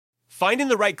Finding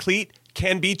the right cleat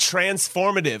can be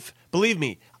transformative. Believe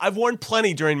me, I've worn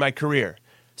plenty during my career.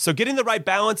 So getting the right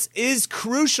balance is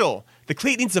crucial. The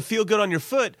cleat needs to feel good on your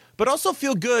foot, but also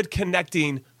feel good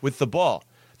connecting with the ball.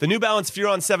 The New Balance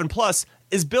Furon 7 Plus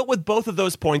is built with both of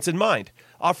those points in mind,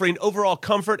 offering overall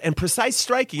comfort and precise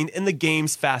striking in the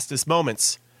game's fastest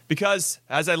moments. Because,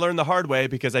 as I learned the hard way,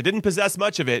 because I didn't possess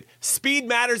much of it, speed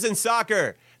matters in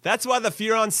soccer. That's why the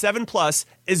Furon 7 Plus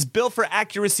is built for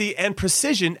accuracy and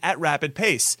precision at rapid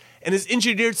pace, and is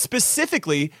engineered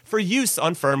specifically for use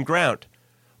on firm ground.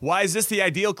 Why is this the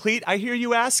ideal cleat, I hear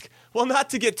you ask? Well, not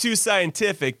to get too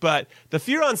scientific, but the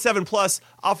Furon 7 Plus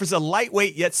offers a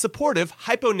lightweight yet supportive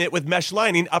hypo-knit with mesh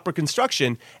lining upper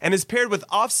construction and is paired with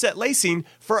offset lacing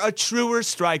for a truer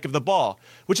strike of the ball,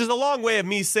 which is a long way of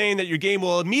me saying that your game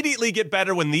will immediately get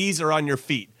better when these are on your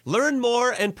feet. Learn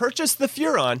more and purchase the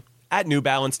Furon at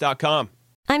newbalance.com.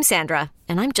 I'm Sandra,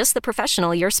 and I'm just the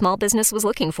professional your small business was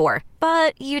looking for.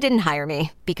 But you didn't hire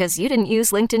me because you didn't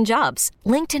use LinkedIn Jobs.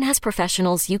 LinkedIn has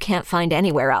professionals you can't find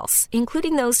anywhere else,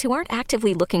 including those who aren't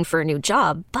actively looking for a new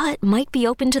job, but might be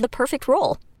open to the perfect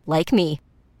role, like me.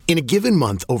 In a given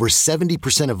month, over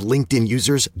 70% of LinkedIn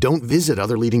users don't visit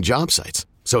other leading job sites.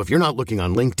 So if you're not looking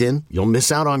on LinkedIn, you'll miss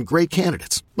out on great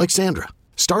candidates like Sandra.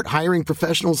 Start hiring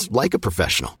professionals like a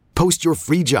professional. Post your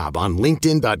free job on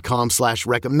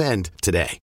linkedin.com/recommend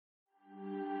today.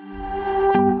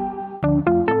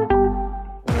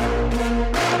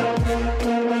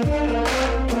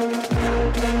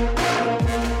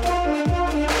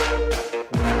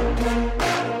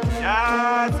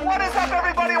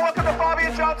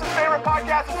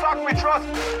 We trust.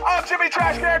 I'm Jimmy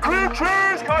Trashcan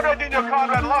Creatures, Conrad Dino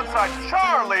Conrad, alongside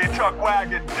Charlie Chuck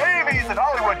Wagon Davies and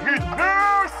Hollywood Heath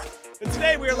Pierce. And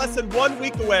today we are less than 1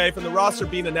 week away from the roster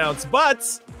being announced,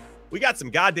 but we got some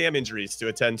goddamn injuries to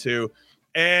attend to,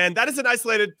 and that isn't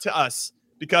isolated to us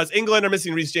because England are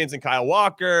missing Reece James and Kyle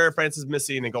Walker, France is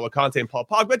missing N'Golo Kante and Paul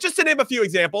Pogba, just to name a few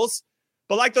examples.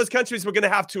 But like those countries, we're going to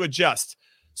have to adjust.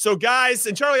 So guys,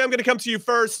 and Charlie, I'm going to come to you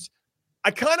first.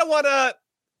 I kind of want to.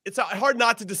 It's hard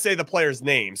not to just say the players'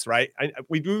 names, right?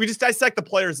 We just dissect the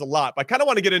players a lot, but I kind of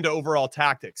want to get into overall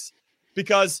tactics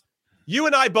because you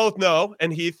and I both know,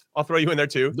 and Heath, I'll throw you in there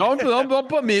too. Don't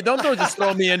put me. Don't just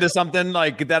throw me into something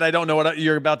like that. I don't know what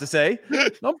you're about to say.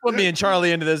 Don't put me and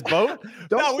Charlie into this boat.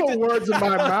 Don't put words in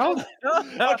my mouth.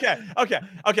 Okay.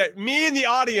 Me and the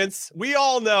audience, we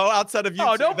all know outside of you.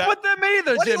 Oh, don't put them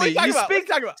either, Jimmy.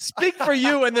 Speak for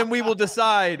you, and then we will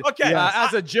decide. Okay,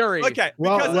 as a jury. Okay,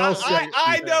 because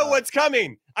I know what's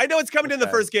coming. I know it's coming in the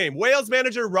first game. Wales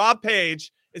manager Rob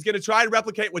Page is going to try to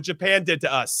replicate what Japan did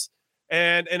to us.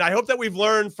 And I hope that we've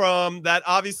learned from that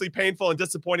obviously painful and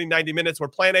disappointing 90 minutes where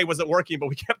plan A wasn't working, but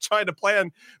we kept trying to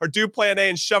do plan A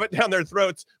and shove it down their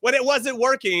throats when it wasn't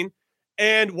working.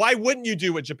 And why wouldn't you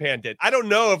do what Japan did? I don't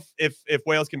know if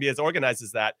Wales can be as organized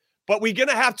as that, but we're going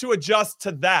to have to adjust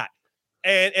to that.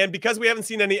 And because we haven't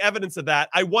seen any evidence of that,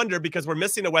 I wonder, because we're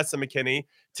missing a Weston McKennie,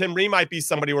 Tim Ree might be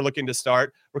somebody we're looking to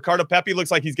start. Ricardo Pepi looks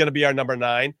like he's going to be our number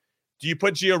 9. Do you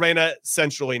put Gio Reyna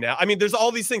centrally now? I mean, there's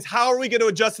all these things. How are we going to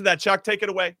adjust to that? Chuck, take it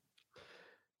away.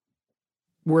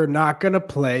 We're not going to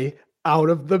play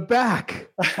out of the back.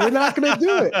 We're not going to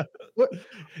do it.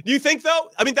 Do you think,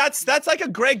 though? I mean, that's like a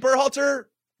Greg Berhalter.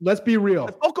 Let's be real.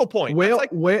 Focal point.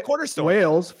 Cornerstone.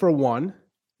 Wales, for one,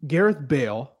 Gareth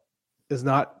Bale is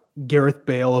not Gareth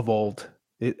Bale of old.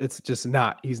 It's just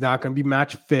not. He's not going to be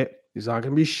match fit. He's not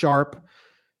going to be sharp.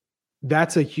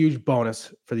 That's a huge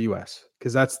bonus for the U.S.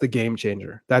 because that's the game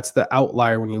changer. That's the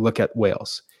outlier when you look at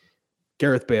Wales.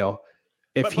 Gareth Bale.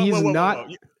 Have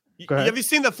you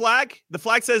seen the flag? The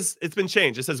flag says it's been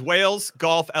changed. It says Wales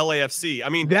Golf LAFC. I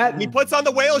mean, that he puts on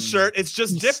the Wales shirt. It's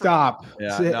just different. Stop.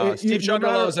 Yeah, no, Steve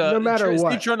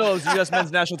Cherundolo is U.S.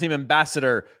 men's national team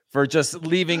ambassador for just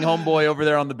leaving homeboy over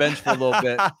there on the bench for a little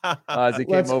bit as he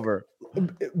came over.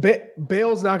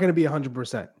 Bale's not going to be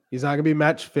 100%. He's not going to be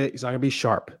match fit. He's not going to be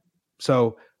sharp.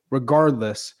 So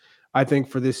regardless, I think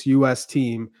for this U.S.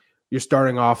 team, you're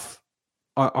starting off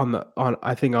on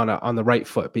the right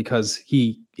foot because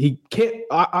he can't.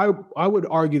 I would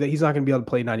argue that he's not going to be able to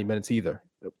play 90 minutes either.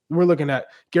 We're looking at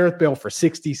Gareth Bale for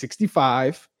 60,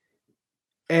 65,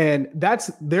 and that's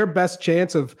their best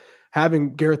chance of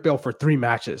having Gareth Bale for 3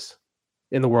 matches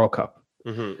in the World Cup.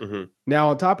 Now,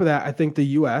 on top of that, I think the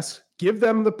U.S. give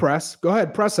them the press. Go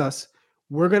ahead, press us.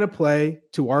 We're going to play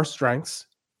to our strengths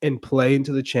and play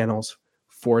into the channels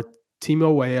for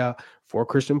Timo Weah, for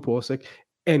Christian Pulisic.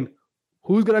 And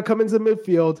who's going to come into the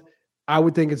midfield? I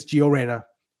would think it's Gio Reyna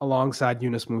alongside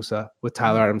Yunus Musa with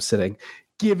Tyler Adams sitting.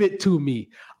 Give it to me.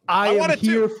 I am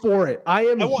here for it. I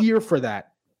am here for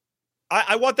that.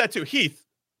 I want that too. Heath,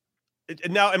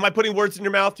 Now, am I putting words in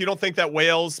your mouth? You don't think that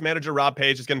Wales manager Rob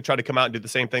Page is going to try to come out and do the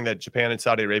same thing that Japan and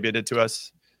Saudi Arabia did to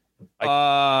us?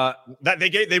 That they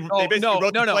basically wrote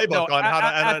the playbook on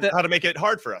how to make it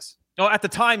hard for us. No, at the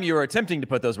time you were attempting to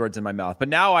put those words in my mouth, but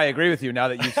now I agree with you. Now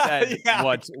that you've said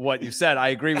what you said, I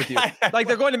agree with you. Like,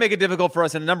 they're going to make it difficult for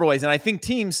us in a number of ways, and I think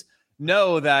teams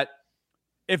know that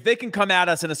if they can come at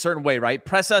us in a certain way, right,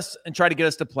 press us and try to get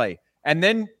us to play, and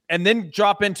then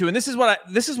drop into, and this is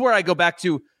where I go back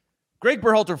to. Greg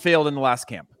Berhalter failed in the last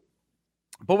camp.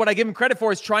 But what I give him credit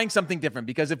for is trying something different,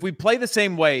 because if we play the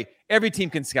same way, every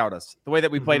team can scout us the way that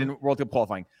we played in World Cup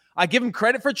qualifying. I give him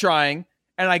credit for trying,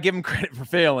 and I give him credit for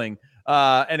failing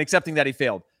and accepting that he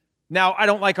failed. Now, I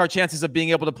don't like our chances of being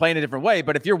able to play in a different way,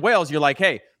 but if you're Wales, you're like,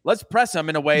 hey, let's press them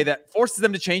in a way that forces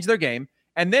them to change their game.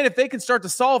 And then if they can start to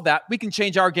solve that, we can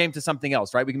change our game to something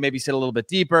else, right? We can maybe sit a little bit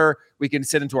deeper. We can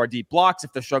sit into our deep blocks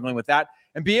if they're struggling with that,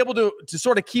 and be able to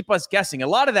sort of keep us guessing. A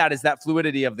lot of that is that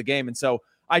fluidity of the game. And so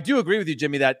I do agree with you,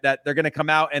 Jimmy, that they're going to come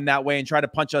out in that way and try to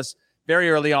punch us very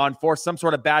early on, force some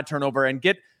sort of bad turnover, and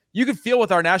you could feel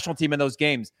with our national team in those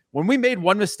games, when we made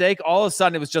one mistake, all of a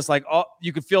sudden it was just like,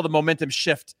 you could feel the momentum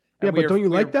shift. Yeah, but don't you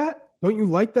like that? Don't you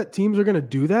like that teams are going to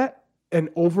do that and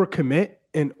overcommit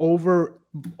and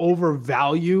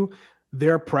overvalue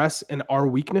their press and our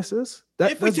weaknesses?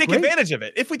 If we take advantage of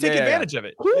it.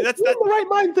 Who in the right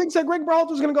mind thinks that Greg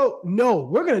Berhalter is going to go, no,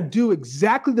 we're going to do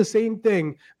exactly the same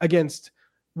thing against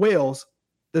Wales,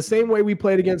 the same way we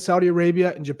played against Saudi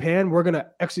Arabia and Japan. We're going to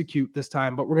execute this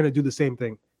time, but we're going to do the same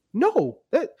thing. No,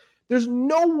 there's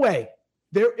no way.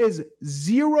 There is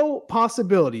zero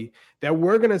possibility that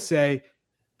we're going to say,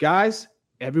 guys,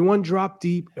 everyone drop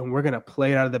deep and we're going to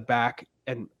play it out of the back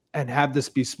and have this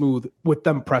be smooth with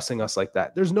them pressing us like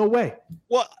that. There's no way.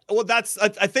 Well, I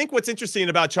think what's interesting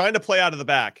about trying to play out of the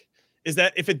back is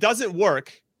that if it doesn't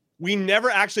work, we never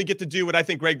actually get to do what I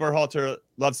think Greg Berhalter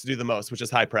loves to do the most, which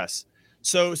is high press.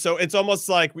 So it's almost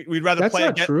like we'd rather play.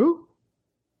 That's not true.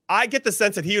 I get the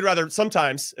sense that he would rather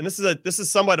sometimes, and this is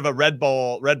somewhat of a Red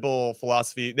Bull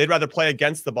philosophy. They'd rather play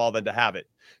against the ball than to have it.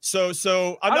 So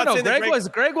I'm not saying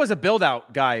Greg was a build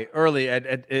out guy early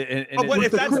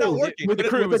if that's not working, with the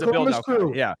crew, was a build out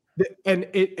guy. Yeah. And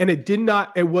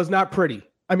it was not pretty.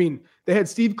 I mean, they had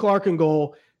Steve Clark in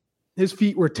goal. His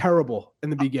feet were terrible in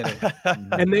the beginning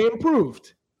and they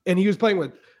improved. And he was playing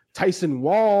with Tyson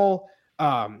Wall.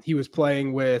 He was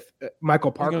playing with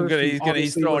Michael Parker.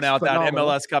 He's throwing out phenomenal.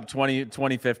 That MLS Cup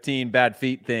 2015 bad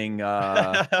feet thing.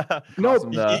 But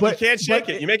you can't shake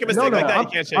it. You make a mistake like that, you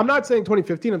can't shake it. I'm not saying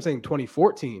 2015. I'm saying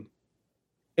 2014.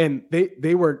 And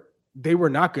they were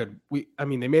not good.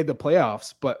 They made the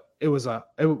playoffs, but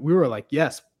we were like,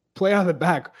 yes, play out of the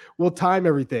back. We'll time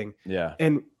everything. Yeah.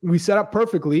 And we set up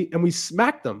perfectly, and we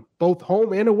smacked them both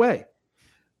home and away.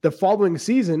 The following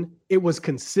season, it was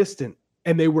consistent.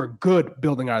 And they were good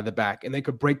building out of the back, and they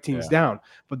could break teams down.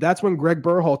 But that's when Greg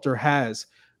Berhalter has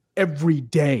every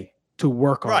day to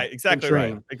work on. Right, exactly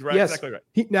right. Yes, exactly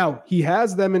right. He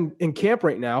has them in camp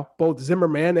right now, both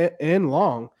Zimmerman and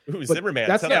Long. Ooh, Zimmerman.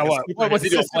 What was he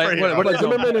doing?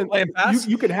 Zimmerman playing fast?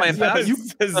 You can have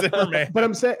Zimmerman. But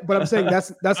I'm saying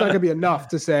that's not going to be enough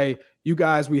to say, you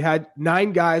guys, we had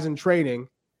 9 guys in training,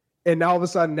 and now all of a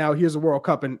sudden here's the World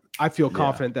Cup, and I feel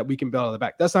confident that we can build out of the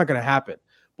back. That's not going to happen.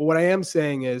 But what I am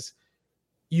saying is,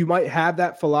 you might have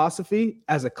that philosophy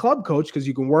as a club coach because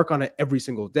you can work on it every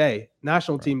single day.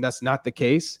 National team, that's not the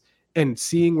case. And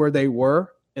seeing where they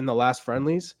were in the last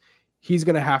friendlies, he's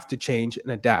going to have to change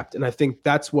and adapt. And I think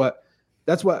that's what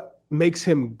makes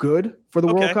him good for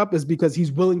the World Cup, is because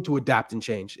he's willing to adapt and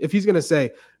change. If he's going to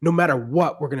say, no matter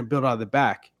what, we're going to build out of the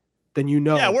back, then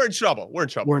we're in trouble. We're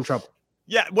in trouble.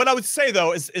 Yeah. What I would say,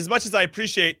 though, is as much as I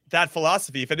appreciate that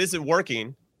philosophy, if it isn't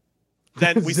working,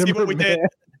 then we see what we did.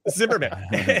 Zimmerman.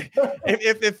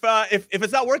 If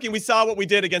it's not working, we saw what we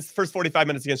did against the first 45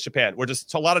 minutes against Japan. We're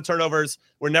just a lot of turnovers.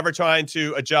 We're never trying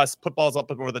to adjust, put balls up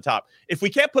over the top. If we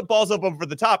can't put balls up over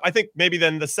the top, I think maybe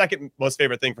then the second most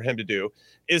favorite thing for him to do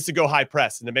is to go high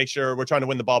press and to make sure we're trying to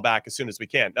win the ball back as soon as we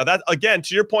can. Now, that, again,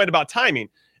 to your point about timing,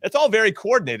 it's all very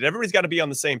coordinated. Everybody's got to be on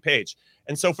the same page.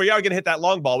 And so if we are going to hit that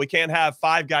long ball, we can't have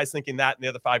 5 guys thinking that and the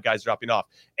other 5 guys dropping off.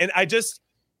 And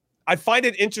I find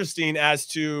it interesting as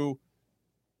to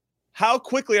how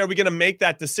quickly are we going to make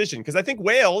that decision? Because I think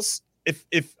Wales, if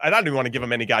I don't even want to give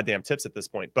them any goddamn tips at this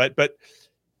point, but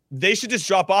they should just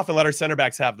drop off and let our center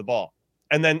backs have the ball,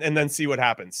 and then see what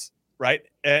happens, right?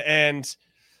 And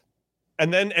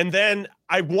then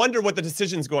I wonder what the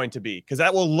decision's going to be, because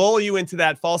that will lull you into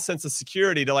that false sense of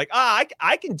security to like,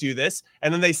 I can do this,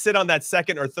 and then they sit on that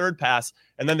second or third pass,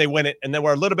 and then they win it, and then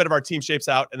where a little bit of our team shapes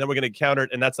out, and then we're going to counter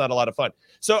it, and that's not a lot of fun.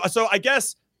 So I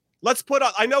guess let's put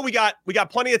on, I know we got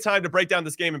plenty of time to break down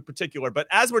this game in particular, but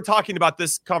as we're talking about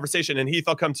this conversation, and Heath,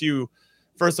 I'll come to you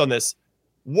first on this.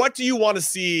 What do you want to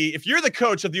see if you're the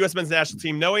coach of the U.S. men's national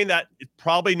team, knowing that it's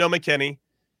probably no McKinney?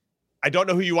 I don't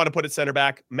know who you want to put at center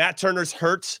back. Matt Turner's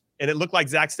hurt, and it looked like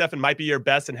Zach Steffen might be your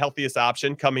best and healthiest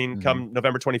option come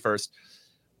November 21st.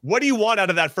 What do you want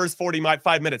out of that first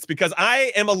 45 minutes? Because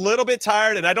I am a little bit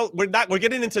tired, and we're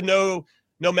getting into no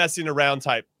messing around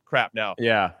type crap now.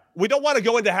 Yeah. We don't want to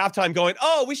go into halftime going,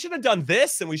 oh, we should have done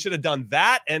this and we should have done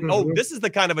that. And this is the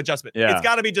kind of adjustment. Yeah. It's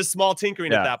got to be just small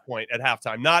tinkering at that point at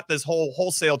halftime, not this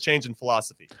wholesale change in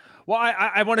philosophy. Well,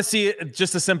 I want to see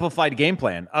just a simplified game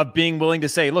plan of being willing to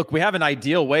say, look, we have an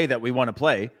ideal way that we want to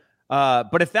play.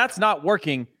 But if that's not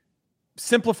working,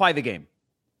 simplify the game.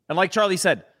 And like Charlie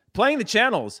said, playing the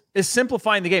channels is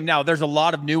simplifying the game. Now, there's a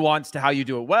lot of nuance to how you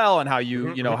do it well and how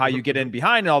you how you get in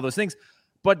behind and all those things.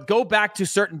 But go back to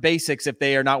certain basics if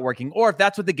they are not working, or if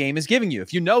that's what the game is giving you.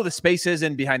 If you know the spaces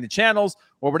in behind the channels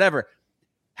or whatever,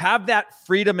 have that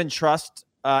freedom and trust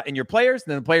in your players,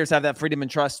 and then the players have that freedom and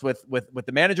trust with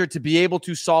the manager to be able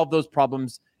to solve those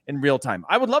problems in real time.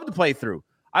 I would love to play through.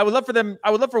 I would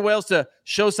love for Wales to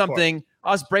show something,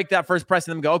 us break that first press,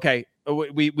 and them go, okay,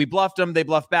 we bluffed them, they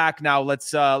bluffed back. Now let's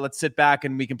sit back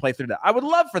and we can play through that. I would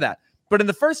love for that. But in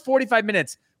the first 45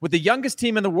 minutes with the youngest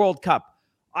team in the World Cup,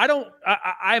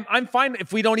 I'm fine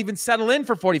if we don't even settle in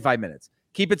for 45 minutes.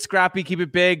 Keep it scrappy, keep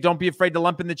it big. Don't be afraid to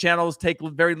lump in the channels, take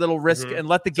very little risk, and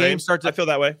let the game start to. I feel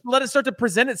that way. Let it start to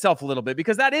present itself a little bit,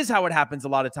 because that is how it happens a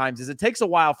lot of times. Is it takes a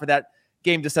while for that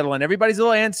game to settle in. Everybody's a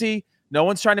little antsy. No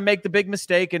one's trying to make the big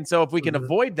mistake, and so if we can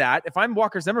avoid that, if I'm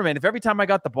Walker Zimmerman, if every time I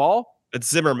got the ball, it's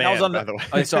Zimmerman, by the way.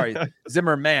 Oh, sorry,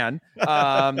 Zimmerman,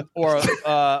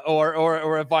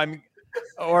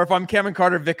 or if I'm Cameron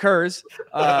Carter Vickers,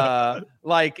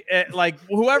 like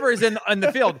whoever is in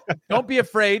the field, don't be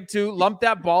afraid to lump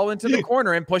that ball into the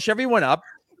corner and push everyone up.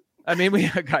 I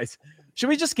mean, guys, should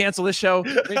we just cancel this show?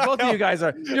 I mean, both of you guys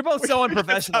you're both so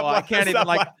unprofessional. I can't even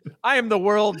I'm the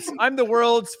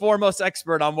world's foremost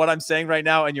expert on what I'm saying right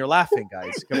now, and you're laughing,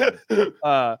 guys. Come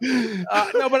on.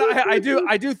 No, but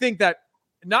I do think that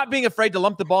not being afraid to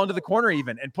lump the ball into the corner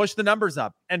even and push the numbers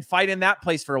up and fight in that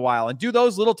place for a while and do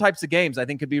those little types of games, I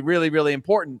think could be really, really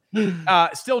important.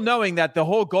 Still knowing that the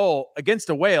whole goal against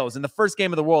the Wales in the first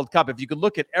game of the World Cup, if you could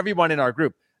look at everyone in our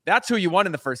group, that's who you won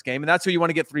in the first game, and that's who you want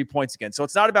to get 3 points against. So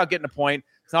it's not about getting a point.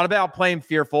 It's not about playing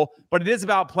fearful, but it is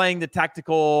about playing the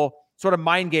tactical sort of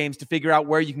mind games to figure out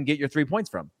where you can get your 3 points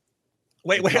from.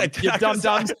 Wait, you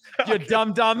dum-dums. You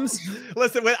dum-dums.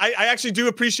 Listen, I actually do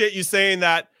appreciate you saying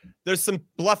that there's some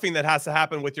bluffing that has to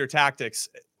happen with your tactics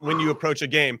when you approach a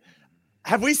game.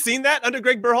 Have we seen that under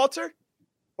Greg Berhalter?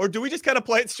 Or do we just kind of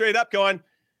play it straight up going,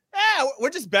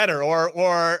 we're just better,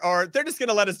 or they're just going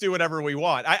to let us do whatever we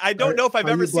want? I don't know if I've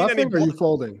ever seen any. Are you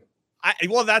folding?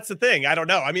 Well, that's the thing. I don't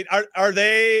know. I mean, are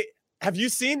they? Have you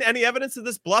seen any evidence of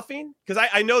this bluffing? Because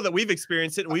I know that we've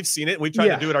experienced it and we've seen it. And we've tried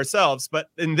to do it ourselves. But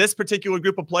in this particular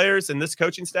group of players and this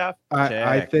coaching staff,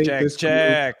 I think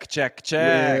check. Check.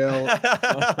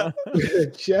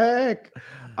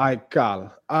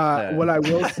 Carl. What I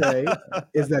will say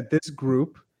is that this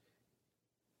group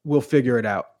will figure it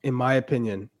out. In my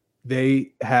opinion,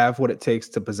 they have what it takes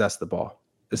to possess the ball,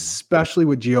 especially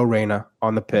with Gio Reyna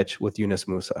on the pitch with Yunus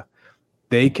Musa.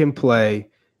 They can play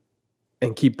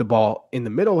and keep the ball in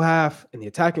the middle half, in the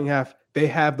attacking half. They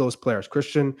have those players.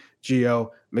 Christian,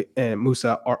 Gio, and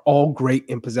Musa are all great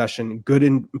in possession, good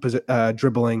in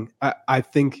dribbling. I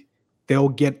think they'll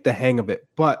get the hang of it.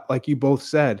 But like you both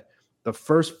said, the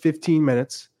first 15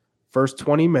 minutes, first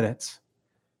 20 minutes,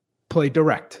 play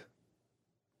direct.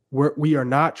 We are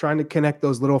not trying to connect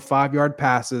those little 5-yard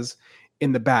passes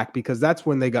in the back, because that's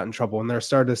when they got in trouble. And they're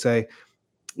starting to say,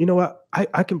 you know what,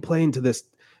 I can play into this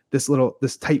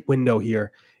tight window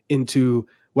here into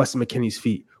Weston McKennie's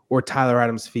feet or Tyler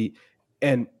Adams' feet.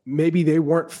 And maybe they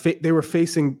weren't they were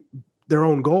facing their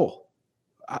own goal.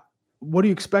 What do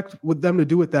you expect with them to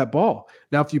do with that ball?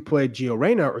 Now, if you play Gio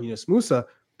Reyna or Yunus Musa,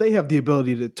 they have the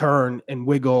ability to turn and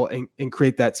wiggle and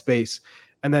create that space.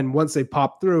 And then once they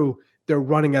pop through, they're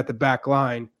running at the back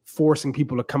line, forcing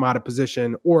people to come out of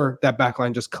position, or that back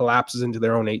line just collapses into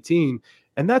their own 18.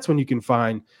 And that's when you can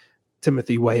find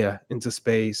Timothy Weah into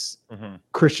space,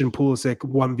 Christian Pulisic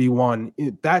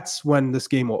 1v1. That's when this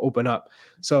game will open up.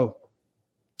 So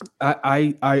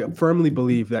I firmly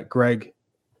believe that Greg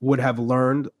would have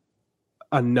learned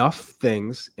enough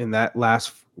things in that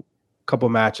last couple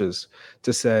matches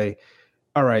to say,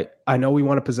 all right, I know we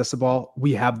want to possess the ball.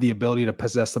 We have the ability to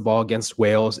possess the ball against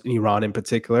Wales and Iran in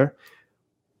particular.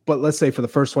 But let's say for the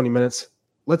first 20 minutes,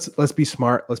 let's be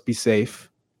smart. Let's be safe.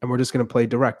 and we're just going to play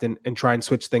direct and try and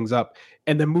switch things up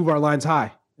and then move our lines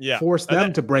high. Yeah. Force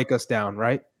them to break us down,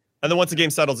 right? And then once the game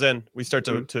settles in, we start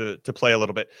to play a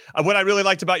little bit. What I really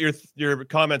liked about your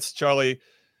comments, Charlie,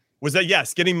 was that,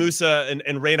 yes, getting Musa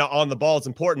and Reyna on the ball is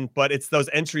important, but it's those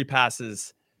entry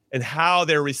passes and how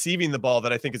they're receiving the ball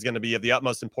that I think is going to be of the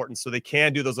utmost importance, so they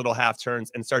can do those little half turns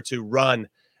and start to run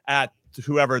at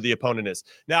whoever the opponent is.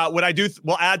 Now, what I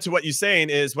will add to what you're saying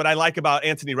is what I like about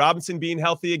Anthony Robinson being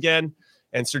healthy again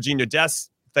and Sergiño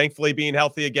Dest thankfully being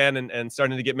healthy again and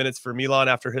starting to get minutes for Milan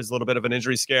after his little bit of an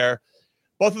injury scare.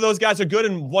 Both of those guys are good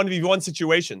in 1v1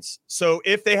 situations. So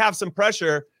if they have some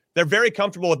pressure, they're very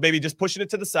comfortable with maybe just pushing it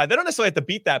to the side. They don't necessarily have to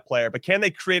beat that player, but can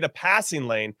they create a passing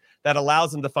lane that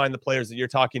allows them to find the players that you're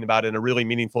talking about in a really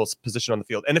meaningful position on the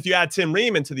field? And if you add Tim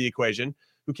Ream into the equation,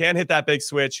 who can hit that big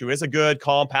switch, who is a good,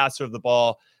 calm passer of the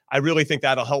ball, I really think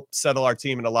that'll help settle our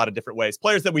team in a lot of different ways.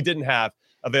 Players that we didn't have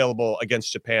available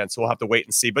against Japan, so we'll have to wait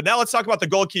and see. But now let's talk about the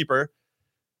goalkeeper,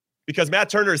 because Matt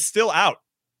Turner is still out.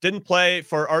 Didn't play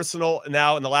for Arsenal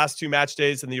now in the last 2 match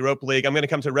days in the Europa League. I'm going to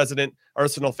come to resident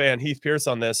Arsenal fan Heath Pierce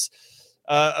on this.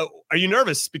 Are you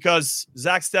nervous? Because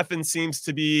Zach Steffen seems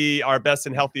to be our best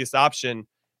and healthiest option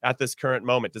at this current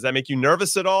moment. Does that make you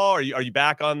nervous at all? Are you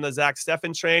back on the Zach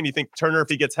Steffen train? You think Turner, if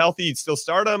he gets healthy, you'd still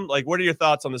start him? Like, what are your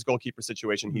thoughts on this goalkeeper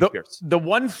situation, Heath Pierce? The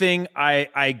one thing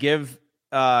I give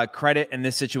credit in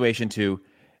this situation to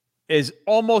is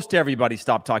almost everybody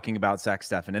stopped talking about Zach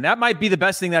Steffen. And that might be the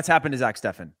best thing that's happened to Zach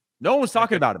Steffen. No one was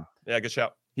talking about him. Yeah, good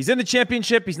shout. He's in the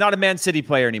championship. He's not a Man City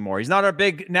player anymore. He's not our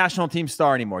big national team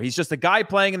star anymore. He's just a guy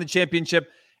playing in the championship,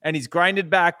 and he's grinded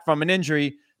back from an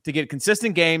injury to get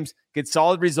consistent games, get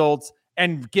solid results,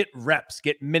 and get reps,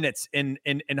 get minutes in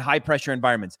high-pressure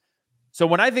environments. So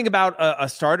when I think about a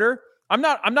starter, I'm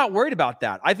not worried about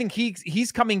that. I think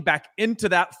he's coming back into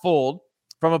that fold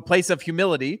from a place of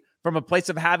humility, from a place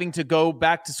of having to go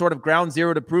back to sort of ground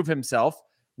zero to prove himself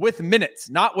with minutes,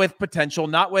 not with potential,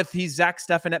 not with he's Zach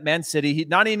Steffen at Man City,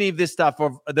 not any of this stuff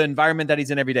of the environment that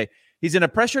he's in every day. He's in a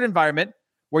pressured environment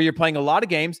where you're playing a lot of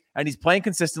games and he's playing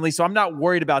consistently. So I'm not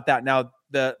worried about that. Now,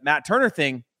 the Matt Turner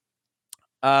thing,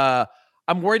 I'm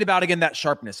worried about, again, that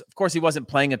sharpness. Of course, he wasn't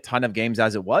playing a ton of games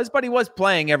as it was, but he was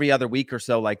playing every other week or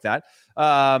so like that.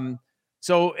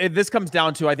 So this comes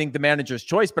down to, I think, the manager's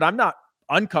choice, but I'm not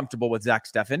uncomfortable with Zach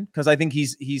Steffen because I think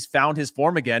he's found his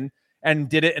form again and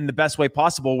did it in the best way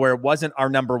possible, where it wasn't our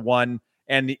number one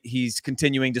and he's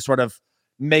continuing to sort of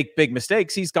make big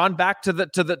mistakes. He's gone back to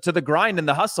the grind and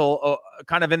the hustle,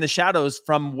 kind of in the shadows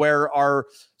from where our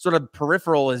sort of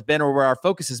peripheral has been, or where our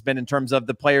focus has been in terms of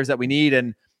the players that we need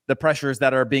and the pressures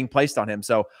that are being placed on him.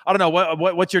 So I don't know.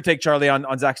 What's your take, Charlie,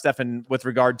 on Zach Steffen with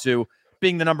regard to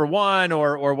being the number one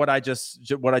or what I just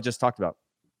talked about?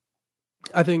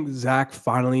 I think Zach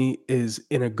finally is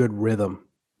in a good rhythm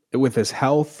with his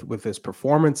health, with his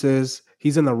performances.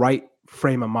 He's in the right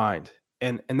frame of mind.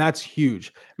 And that's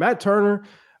huge. Matt Turner,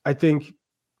 I think,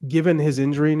 given his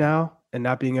injury now and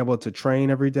not being able to train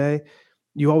every day,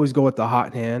 you always go with the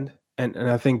hot hand. And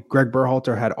I think Greg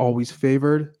Berhalter had always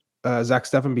favored Zach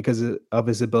Steffen because of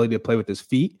his ability to play with his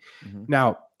feet. Mm-hmm.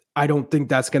 Now, I don't think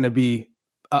that's going to be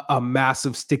a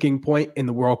massive sticking point in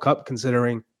the World Cup,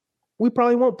 considering we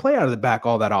probably won't play out of the back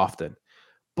all that often.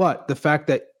 But the fact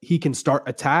that he can start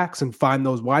attacks and find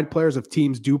those wide players if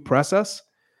teams do press us,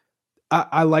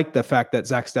 I like the fact that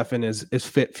Zach Steffen is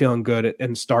fit, feeling good,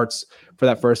 and starts for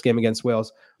that first game against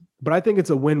Wales. But I think it's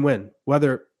a win-win.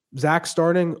 Whether Zach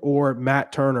starting or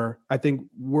Matt Turner, I think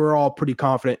we're all pretty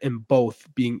confident in both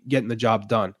getting the job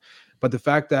done. But the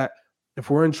fact that if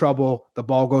we're in trouble, the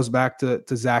ball goes back to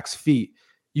Zach's feet,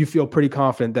 you feel pretty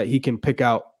confident that he can pick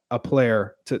out a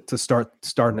player to start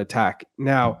an attack.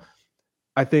 Now,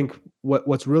 I think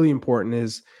what's really important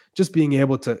is just being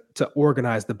able to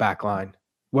organize the back line,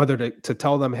 whether to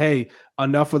tell them, hey,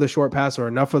 enough of the short pass or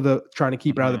enough of the trying to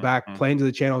keep it out of the back, play into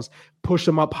the channels, push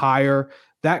them up higher.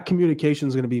 That communication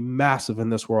is going to be massive in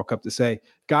this World Cup to say,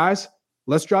 guys,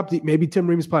 let's drop maybe Tim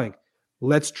Ream's playing.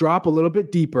 Let's drop a little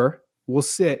bit deeper. We'll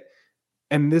sit.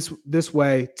 And this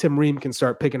way, Tim Ream can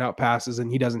start picking out passes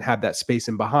and he doesn't have that space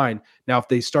in behind. Now, if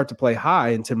they start to play high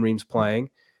and Tim Ream's playing,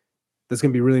 that's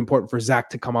going to be really important for Zach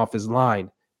to come off his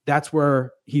line. That's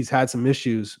where he's had some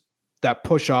issues, that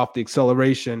push off, the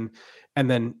acceleration, and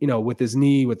then, with his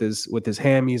knee, with his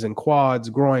hammies and quads,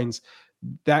 groins,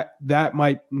 that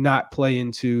might not play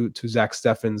into Zach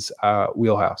Steffen's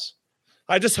wheelhouse.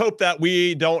 I just hope that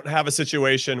we don't have a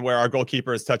situation where our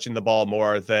goalkeeper is touching the ball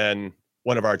more than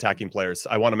one of our attacking players.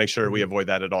 I want to make sure we avoid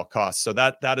that at all costs. So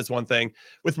that is one thing.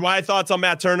 With my thoughts on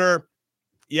Matt Turner,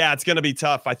 Yeah, it's going to be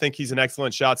tough. I think he's an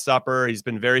excellent shot stopper. He's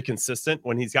been very consistent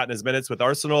when he's gotten his minutes with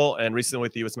Arsenal and recently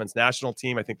with the U.S. men's national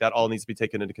team. I think that all needs to be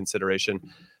taken into consideration.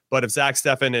 But if Zach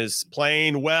Steffen is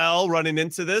playing well running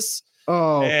into this,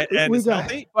 and is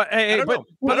healthy, but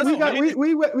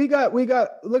we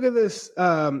got. Look at this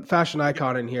fashion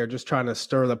icon in here, just trying to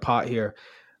stir the pot here.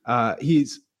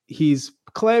 He's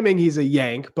claiming he's a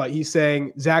Yank, but he's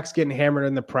saying Zach's getting hammered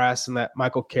in the press and that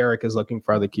Michael Carrick is looking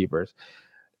for other keepers.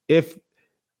 If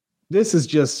this is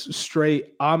just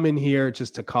straight, I'm in here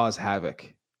just to cause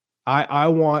havoc. I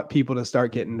want people to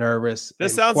start getting nervous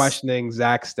and questioning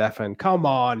Zach Steffen. Come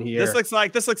on here. This looks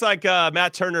like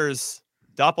Matt Turner's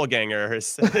doppelganger,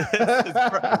 his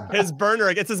burner.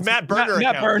 It's his Matt Burner account.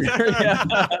 Matt Burner,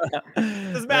 yeah.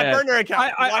 His Matt Burner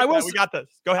account. We got this.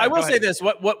 Go ahead. I will say this.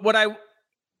 What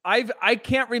I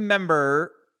can't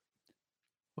remember.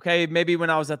 Okay, maybe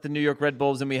when I was at the New York Red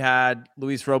Bulls and we had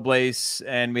Luis Robles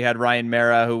and we had Ryan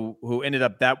Mera, who ended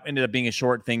up being a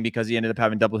short thing because he ended up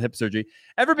having double hip surgery.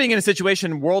 Ever being in a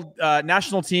situation,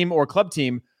 national team or club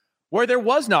team, where there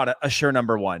was not a sure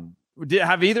number one?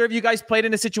 Have either of you guys played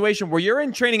in a situation where you're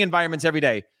in training environments every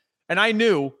day? And I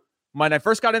knew when I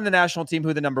first got in the national team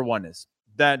who the number one is.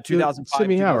 That 2005.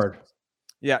 Jimmy Howard.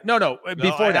 Yeah, no.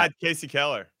 Before I that, had Casey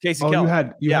Keller.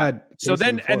 Keller. You had. So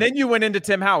then you went into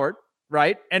Tim Howard.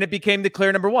 Right. And it became the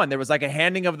clear number one. There was like a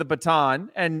handing of the baton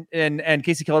and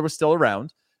Casey Keller was still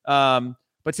around.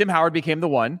 But Tim Howard became the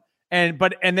one. And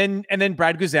then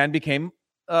Brad Guzan became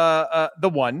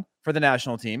the one for the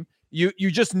national team.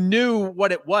 You just knew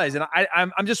what it was. And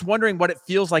I'm just wondering what it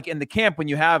feels like in the camp when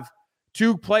you have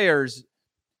two players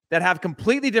that have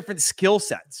completely different skill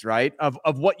sets, right?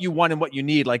 Of what you want and what you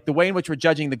need. Like the way in which we're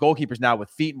judging the goalkeepers now with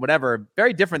feet and whatever,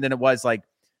 very different than it was like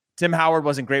Tim Howard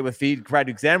wasn't great with feet. Brad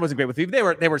Guzan wasn't great with feet. They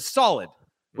were solid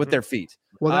with their feet.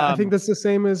 Well, I think that's the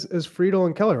same as Friedel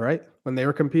and Keller, right? When they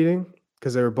were competing,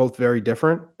 because they were both very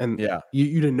different. And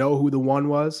you didn't know who the one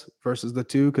was versus the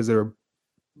two because they were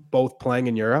both playing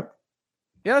in Europe.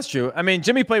 Yeah, that's true. I mean,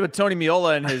 Jimmy played with Tony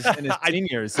Miola in his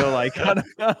seniors. So like,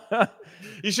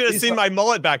 you should have seen my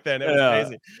mullet back then. It was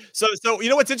crazy. So you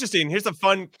know what's interesting? Here's a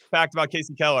fun fact about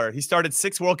Casey Keller. He started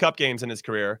 6 World Cup games in his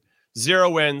career, 0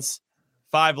 wins,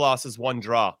 5 losses, 1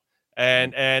 draw.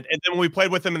 And then when we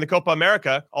played with him in the Copa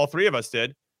America, all 3 of us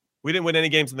did. We didn't win any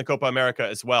games in the Copa America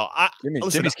as well.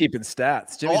 Jimmy's keeping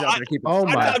stats. Jimmy's out there keeping stats. Oh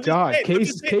my God.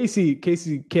 Saying,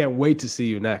 Casey can't wait to see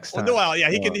you next time. Well, yeah,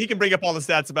 he can bring up all the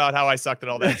stats about how I sucked and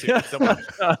all that too. So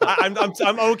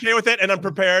I'm okay with it, and I'm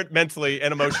prepared mentally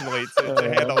and emotionally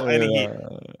to handle any heat.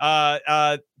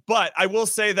 But I will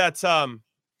say that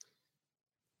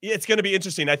it's going to be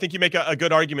interesting. I think you make a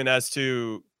good argument as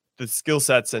to the skill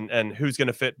sets and who's going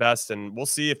to fit best. And we'll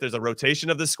see if there's a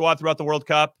rotation of this squad throughout the World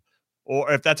Cup,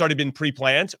 or if that's already been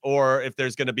pre-planned, or if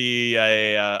there's going to be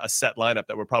a set lineup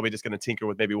that we're probably just going to tinker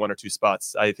with maybe 1 or 2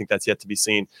 spots. I think that's yet to be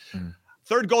seen.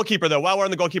 Third goalkeeper, though, while we're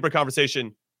on the goalkeeper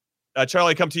conversation,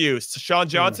 Charlie, come to you. Sean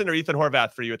Johnson or Ethan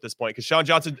Horvath for you at this point? Because Sean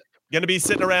Johnson going to be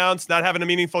sitting around, not having a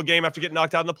meaningful game after getting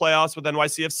knocked out in the playoffs with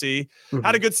NYCFC.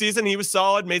 Had a good season. He was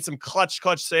solid, made some clutch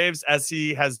saves as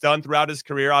he has done throughout his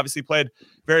career. Obviously played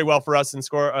very well for us and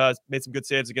made some good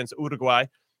saves against Uruguay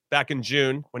back in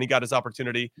June when he got his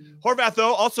opportunity. Horvath,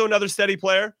 though, also another steady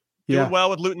player, doing well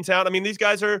with Luton Town. I mean, these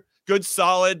guys are good,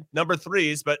 solid number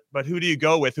 3s, but who do you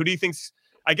go with? Who do you think's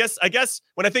I guess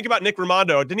when I think about Nick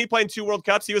Rimando, didn't he play in 2 World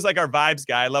Cups? He was like our vibes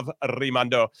guy. I love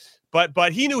Rimando.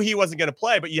 But he knew he wasn't going to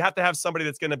play. But you have to have somebody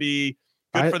that's going to be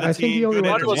good for the team.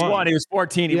 Rimando was 1. He was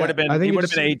 14. He would have been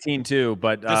 18 too.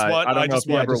 But I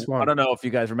don't know if you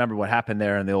guys remember what happened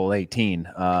there in the old 18.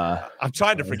 I'm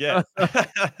trying to forget.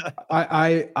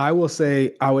 I will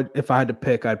say if I had to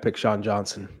pick, I'd pick Sean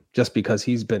Johnson just because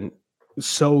he's been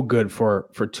so good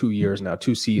for 2 years now,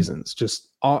 2 seasons. Just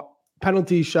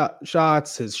penalty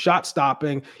shots, his shot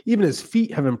stopping, even his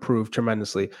feet have improved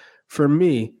tremendously. For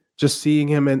me, just seeing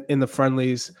him in the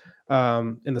friendlies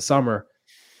in the summer,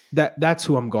 that's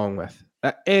who I'm going with.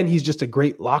 And he's just a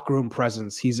great locker room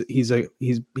presence. He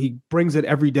brings it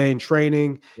every day in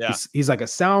training. Yeah. He's like a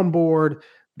soundboard.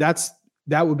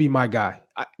 That would be my guy.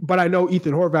 But I know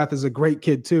Ethan Horvath is a great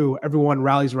kid too. Everyone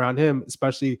rallies around him,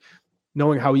 especially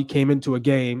knowing how he came into a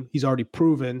game. He's already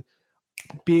proven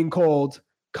being cold,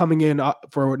 coming in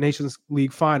for a Nations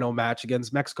League final match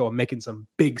against Mexico and making some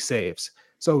big saves.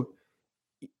 So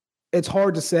it's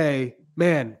hard to say,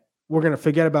 man, we're going to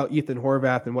forget about Ethan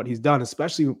Horvath and what he's done,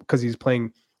 especially because he's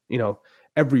playing,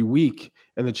 every week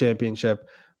in the championship.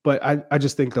 But I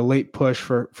just think the late push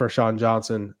for Sean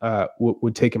Johnson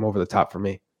would take him over the top for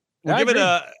me. We'll give it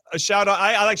a shout out.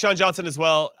 I like Sean Johnson as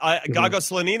well. Gago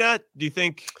Slanina, do you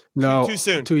think no, too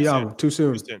soon? Too young. Too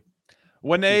soon.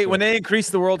 When they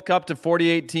increase the World Cup to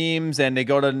 48 teams and they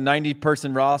go to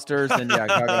 90-person rosters, then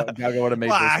Gaga would have made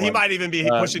this he one. might even be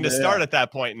pushing to start at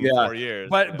that point in 4 years.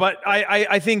 But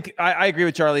I think I agree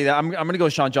with Charlie that I'm going to go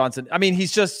Sean Johnson. I mean,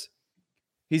 he's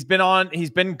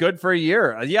been good for a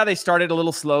year. Yeah, they started a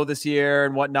little slow this year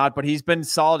and whatnot, but he's been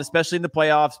solid, especially in the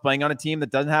playoffs, playing on a team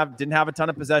that didn't have a ton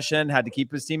of possession, had to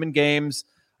keep his team in games.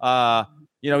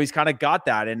 He's kind of got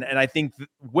that. And I think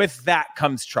with that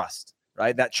comes trust.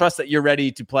 Right, that trust that you're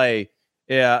ready to play,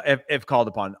 if called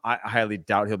upon. I highly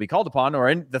doubt he'll be called upon,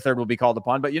 or the third will be called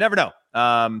upon, but you never know.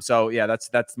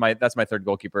 That's my third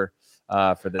goalkeeper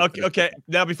for this. Okay.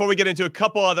 Now, before we get into a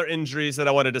couple other injuries that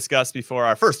I want to discuss before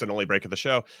our first and only break of the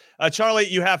show, Charlie,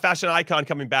 you have fashion icon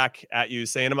coming back at you,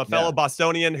 saying I'm a fellow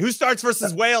Bostonian. Who starts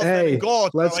versus Wales? Hey, in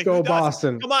goal? Let's Charlie? go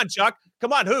Boston. Come on, Chuck.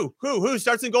 Come on. Who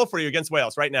starts in goal for you against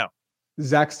Wales right now?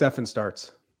 Zach Steffen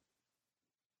starts.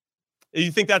 You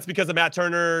think that's because of Matt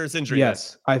Turner's injury?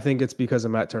 Yes, I think it's because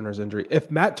of Matt Turner's injury. If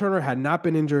Matt Turner had not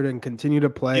been injured and continued to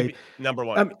play, number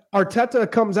one. Arteta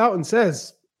comes out and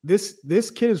says, this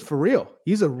kid is for real.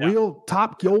 He's a real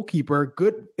top goalkeeper,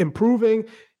 good, improving.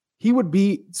 He would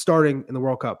be starting in the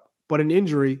World Cup. But an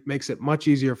injury makes it much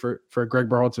easier for Greg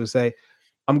Berhalter to say,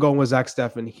 I'm going with Zach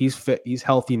Steffen. He's fit. He's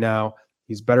healthy now.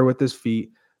 He's better with his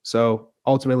feet. So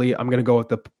ultimately, I'm going to go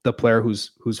with the player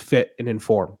who's fit and in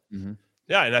form. Mm-hmm.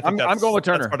 Yeah, and I think I'm going with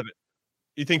Turner. That's part of it.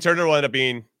 You think Turner will end up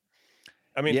being?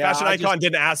 I mean, fashion icon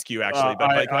didn't ask you actually,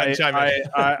 but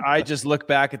I just look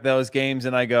back at those games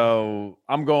and I go,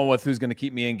 I'm going with who's going to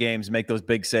keep me in games, make those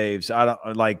big saves. I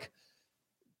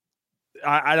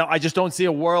just don't see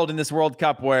a world in this World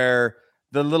Cup where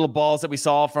the little balls that we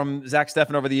saw from Zach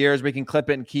Steffen over the years, we can clip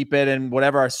it and keep it and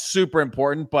whatever are super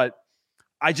important. But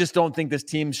I just don't think this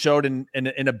team showed an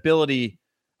ability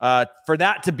for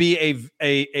that to be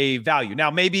a value.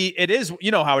 Now, maybe it is, you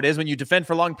know how it is when you defend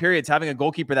for long periods, having a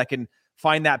goalkeeper that can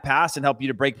find that pass and help you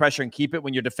to break pressure and keep it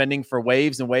when you're defending for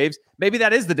waves and waves. Maybe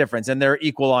that is the difference, and they're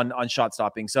equal on shot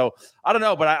stopping. So I don't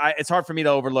know, but it's hard for me to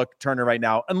overlook Turner right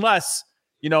now, unless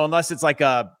it's like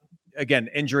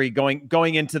injury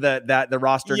going into the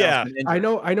roster. Yeah, I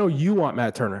know you want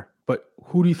Matt Turner, but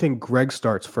who do you think Greg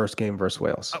starts first game versus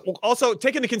Wales? Also,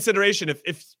 take into consideration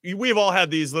if we've all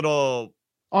had these little.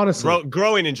 Honestly,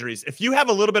 growing injuries. If you have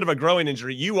a little bit of a growing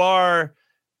injury, you're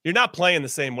not playing the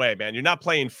same way, man. You're not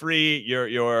playing free.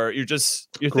 You're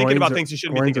thinking about things you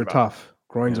shouldn't be thinking about. Groins are tough.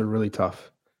 Groins are really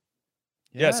tough.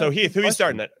 Yeah. So Heath, who are you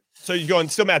starting at? So you're going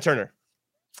still Matt Turner.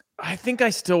 I think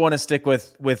I still want to stick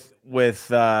with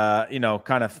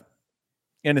kind of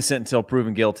innocent until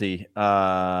proven guilty.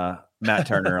 Matt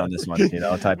Turner on this one,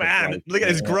 type man, of look at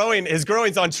his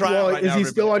groin's on trial. Well, is he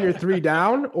still on your 3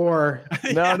 down or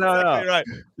no? Exactly right.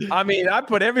 I mean, I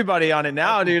put everybody on it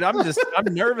now, dude. I'm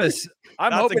nervous.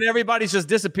 I'm hoping everybody's just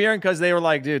disappearing because they were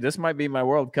like, dude, this might be my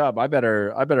World Cup. I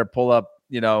better pull up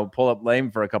lame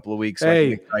for a couple of weeks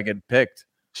so I get picked.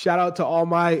 Shout out to all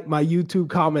my YouTube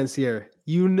comments here.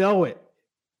 You know it.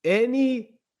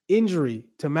 Any injury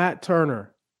to Matt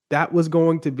Turner, that was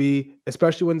going to be,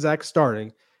 especially when Zach's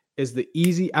starting, is the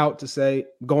easy out to say,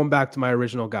 going back to my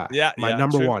original guy. Yeah. My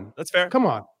number one. That's fair. Come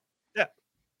on. Yeah.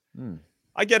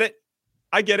 I get it.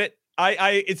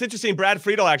 It's interesting. Brad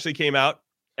Friedel actually came out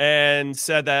and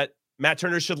said that Matt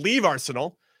Turner should leave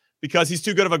Arsenal because he's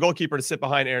too good of a goalkeeper to sit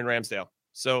behind Aaron Ramsdale.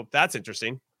 So that's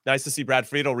interesting. Nice to see Brad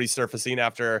Friedel resurfacing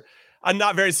after a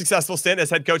not very successful stint as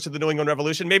head coach of the New England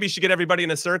Revolution. Maybe you should get everybody in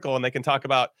a circle and they can talk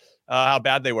about how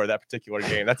bad they were that particular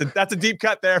game. That's a deep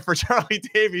cut there for Charlie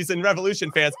Davies and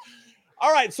Revolution fans.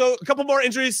 All right, so a couple more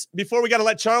injuries before we got to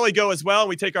let Charlie go as well.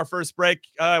 We take our first break.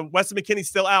 Weston McKennie's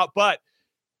still out, but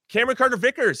Cameron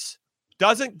Carter-Vickers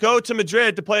doesn't go to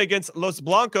Madrid to play against Los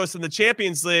Blancos in the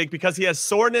Champions League because he has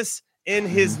soreness in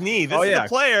his knee. This is the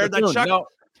player that Chuck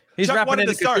wrapping in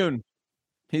the cocoon.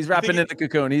 He's wrapping in the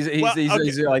cocoon. He's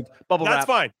like bubble wrap. That's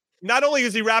fine. Not only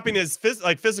is he wrapping his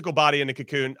physical body in a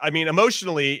cocoon, I mean,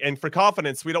 emotionally and for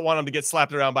confidence, we don't want him to get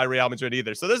slapped around by Real Madrid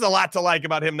either. So there's a lot to like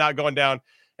about him not going down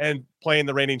and playing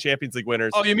the reigning Champions League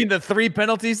winners. Oh, you mean the 3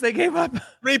 penalties they gave up?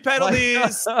 3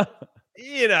 penalties, get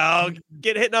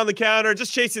hitting on the counter,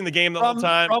 just chasing the game the whole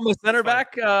time. From the center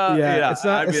back?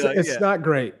 It's not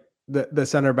great. The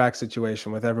center back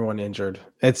situation with everyone injured.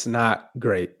 It's not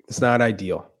great. It's not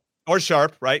ideal. Or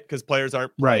sharp, right? Because players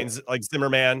aren't playing like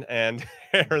Zimmerman and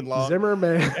Aaron Long.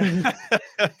 Zimmerman.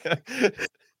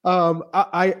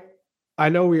 I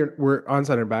know we're on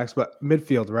center backs, but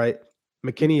midfield, right?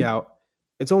 McKennie out.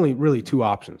 It's only really 2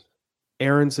 options: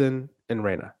 Aronson and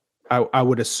Reina. I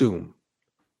would assume.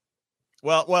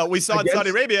 Well, we saw in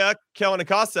Saudi Arabia, Kellen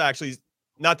Acosta actually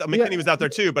Not that McKinney was out there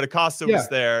too, but Acosta was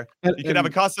there. You could have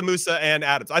Acosta, Musa, and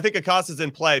Adams. I think Acosta's in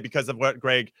play because of what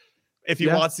Greg, if he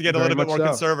wants to get a little bit more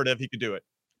conservative, he could do it.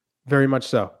 Very much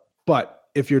so. But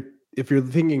if you're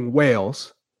thinking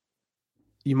Wales,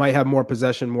 you might have more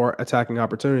possession, more attacking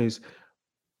opportunities.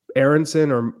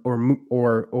 Aronson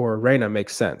or Reina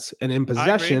makes sense. And in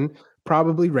possession,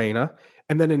 probably Reina.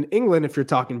 And then in England, if you're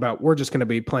talking about we're just going to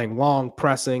be playing long,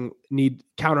 pressing, need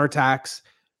counterattacks,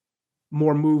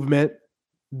 more movement,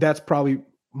 that's probably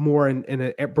more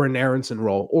in a Brendan Aronson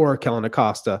role or Kellen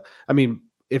Acosta. I mean,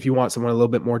 if you want someone a little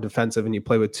bit more defensive and you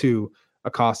play with two,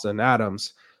 Acosta and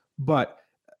Adams. But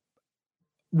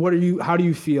how do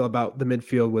you feel about the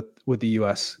midfield with the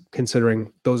U.S.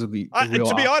 considering those are the real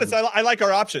to be options? honest, I like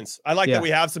our options. I like that we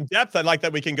have some depth. I like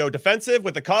that we can go defensive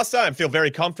with Acosta. I feel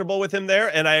very comfortable with him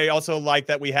there. And I also like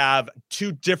that we have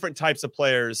two different types of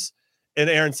players in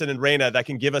Aronson and Reina that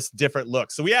can give us different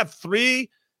looks. So we have three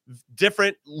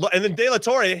different, and then De La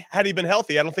Torre, had he been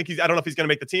healthy, I don't know if he's going to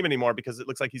make the team anymore because it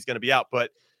looks like he's going to be out, but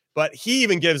he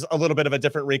even gives a little bit of a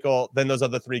different wrinkle than those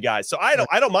other three guys. So I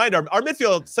don't mind our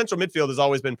midfield. Central midfield has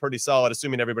always been pretty solid,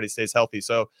 assuming everybody stays healthy.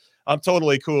 So I'm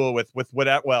totally cool with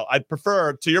what. Well, I'd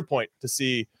prefer, to your point, to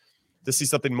see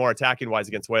something more attacking wise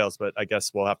against Wales, but I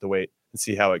guess we'll have to wait and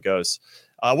see how it goes.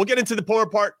 We'll get into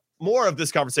the more of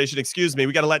this conversation. Excuse me.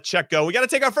 We got to let Czech go. We got to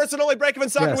take our first and only break of In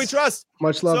Soccer We Trust.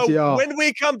 Much love to y'all. When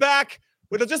we come back,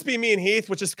 it'll just be me and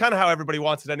Heath, which is kind of how everybody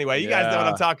wants it anyway. You guys know what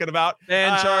I'm talking about.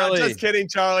 And Charlie. Just kidding,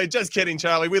 Charlie. Just kidding,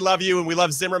 Charlie. We love you, and we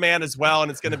love Zimmerman as well, and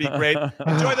it's going to be great.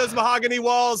 Enjoy those mahogany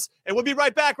walls, and we'll be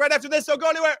right back right after this. Don't go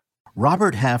anywhere.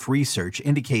 Robert Half research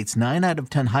indicates 9 out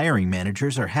of 10 hiring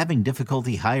managers are having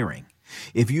difficulty hiring.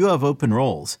 If you have open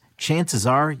roles, chances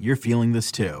are you're feeling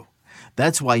this too.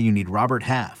 That's why you need Robert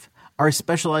Half. Our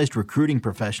specialized recruiting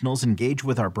professionals engage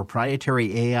with our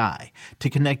proprietary AI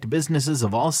to connect businesses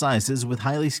of all sizes with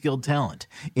highly skilled talent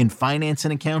in finance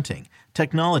and accounting,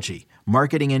 technology,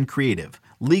 marketing and creative,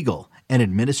 legal, and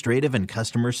administrative and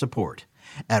customer support.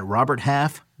 At Robert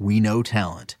Half, we know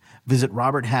talent. Visit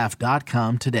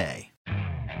roberthalf.com today.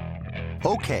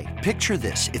 Okay, picture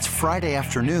this. It's Friday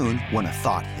afternoon when a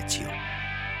thought hits you.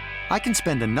 I can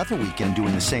spend another weekend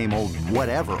doing the same old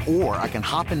whatever, or I can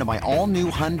hop into my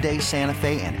all-new Hyundai Santa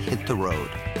Fe and hit the road.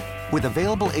 With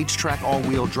available H-Track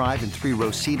all-wheel drive and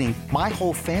 3-row seating, my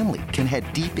whole family can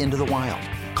head deep into the wild.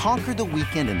 Conquer the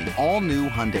weekend in the all-new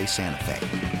Hyundai Santa Fe.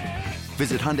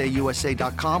 Visit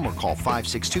HyundaiUSA.com or call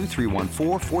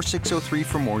 562-314-4603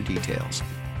 for more details.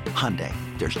 Hyundai,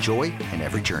 there's joy in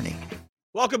every journey.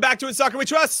 Welcome back to In Soccer We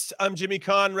Trust. I'm Jimmy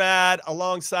Conrad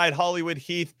alongside Hollywood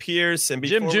Heath Pierce and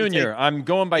Jim Jr. I'm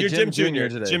going by Jim Jr.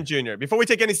 today. Jim Jr. Before we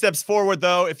take any steps forward,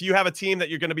 though, if you have a team that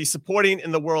you're going to be supporting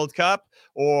in the World Cup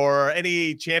or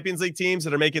any Champions League teams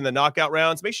that are making the knockout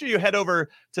rounds, make sure you head over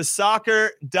to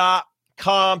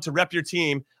soccer.com to rep your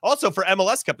team. Also for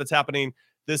MLS Cup that's happening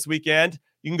this weekend,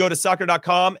 you can go to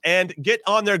soccer.com and get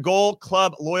on their Gold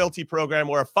Club loyalty program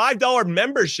where a $5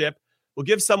 membership will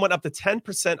give someone up to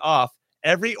 10% off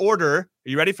every order. Are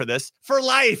you ready for this? For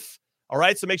life. All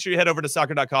right. So make sure you head over to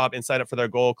soccer.com and sign up for their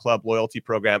Gold Club loyalty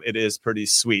program. It is pretty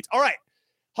sweet. All right.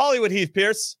 Hollywood Heath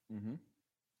Pierce. Mm-hmm.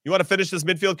 You want to finish this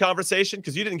midfield conversation?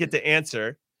 Because you didn't get to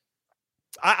answer.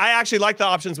 I actually like the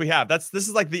options we have. This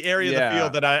is like the area of the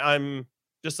field that I'm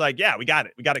just like, yeah, we got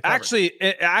it. We got it covered.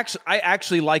 I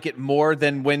actually like it more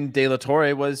than when De La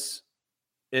Torre was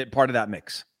part of that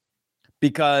mix.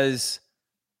 Because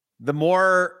the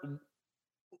more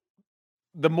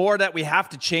that we have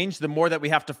to change, the more that we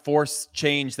have to force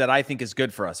change that I think is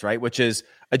good for us, right? Which is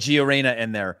a Gio Reyna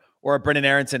in there or a Brendan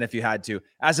Aronson if you had to,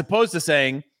 as opposed to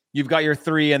saying you've got your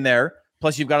 3 in there,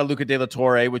 plus you've got a Luca De La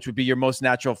Torre, which would be your most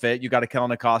natural fit. You got a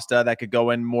Kellen Acosta that could go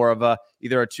in more of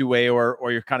either a 2-way or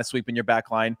you're kind of sweeping your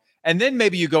back line. And then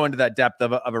maybe you go into that depth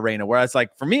of a Reyna. Whereas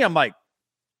like for me, I'm like,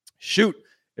 shoot,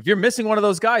 if you're missing one of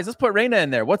those guys, let's put Reyna in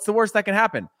there. What's the worst that can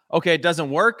happen? Okay, it doesn't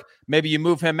work. Maybe you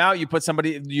move him out. You move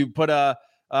somebody. You could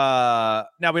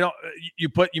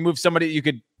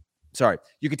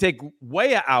take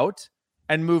Weah out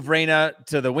and move Reyna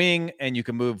to the wing, and you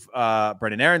can move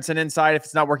Brendan Aronson inside if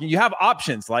it's not working. You have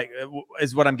options,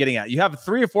 is what I'm getting at. You have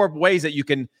 3 or 4 ways that you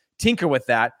can tinker with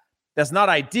that. That's not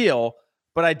ideal,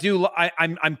 but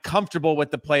I'm comfortable with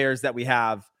the players that we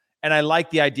have. And I like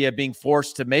the idea of being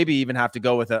forced to maybe even have to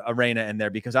go with a Reyna in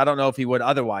there because I don't know if he would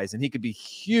otherwise. And he could be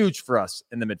huge for us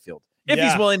in the midfield if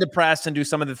he's willing to press and do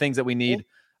some of the things that we need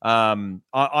on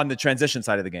the transition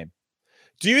side of the game.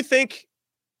 Do you think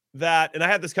that, and I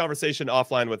had this conversation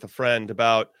offline with a friend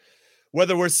about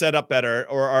whether we're set up better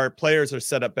or our players are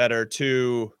set up better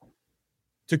to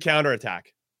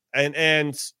counterattack.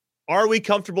 And Are we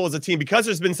comfortable as a team, because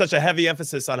there's been such a heavy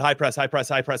emphasis on high press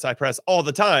all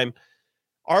the time?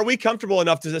 Are we comfortable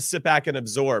enough to just sit back and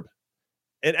absorb?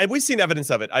 And we've seen evidence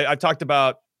of it. I've talked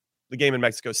about the game in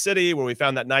Mexico City where we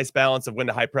found that nice balance of when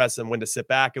to high press and when to sit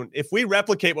back. And if we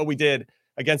replicate what we did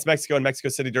against Mexico and Mexico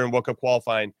City during World Cup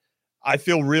qualifying, I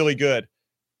feel really good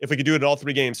if we could do it in all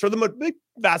three games for the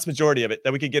vast majority of it,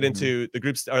 that we could get into the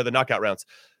groups or the knockout rounds.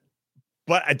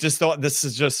 But I just thought this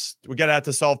is just, we're going to have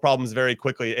to solve problems very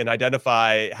quickly and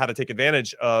identify how to take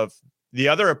advantage of the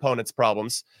other opponent's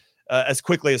problems as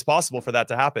quickly as possible for that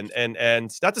to happen.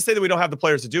 And not to say that we don't have the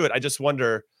players to do it. I just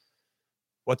wonder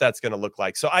what that's going to look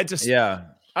like. So I just, I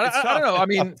don't know. I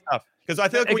mean, because I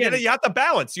feel like you have to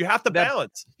balance. You have to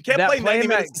balance. You can't play 90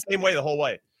 minutes the same way the whole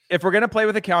way. If we're going to play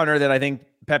with a counter, then I think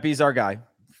Pepe's our guy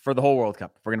for the whole World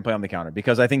Cup. If we're going to play on the counter,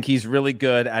 because I think he's really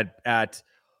good at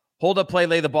hold up play,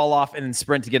 lay the ball off, and then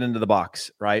sprint to get into the box,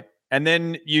 right? And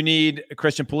then you need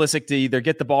Christian Pulisic to either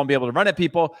get the ball and be able to run at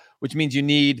people, which means you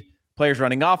need players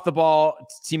running off the ball.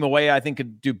 Team away, I think,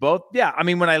 could do both. Yeah, I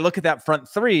mean, when I look at that front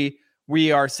three,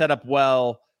 we are set up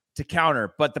well to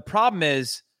counter. But the problem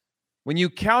is, when you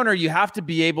counter, you have to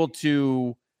be able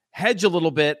to hedge a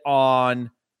little bit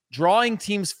on drawing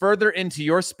teams further into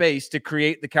your space to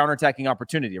create the counterattacking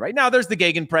opportunity. Right now, there's the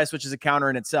gegenpress, which is a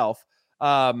counter in itself.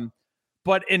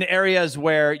 But in areas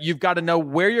where you've got to know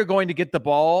where you're going to get the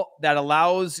ball, that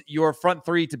allows your front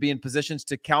three to be in positions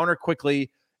to counter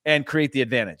quickly and create the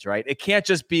advantage, right? It can't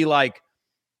just be like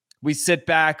we sit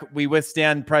back, we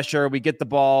withstand pressure, we get the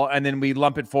ball, and then we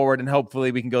lump it forward, and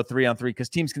hopefully we can go 3-on-3, because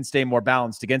teams can stay more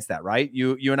balanced against that, right?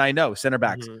 You and I know center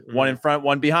backs, one in front,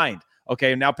 one behind.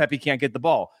 Okay, now Pepe can't get the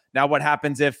ball. Now what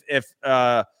happens if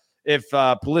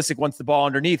Pulisic wants the ball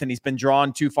underneath and he's been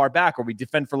drawn too far back, or we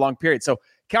defend for long periods? So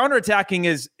counterattacking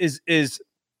is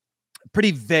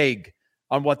pretty vague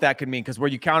on what that could mean, because where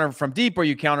you counter from deep or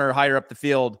you counter higher up the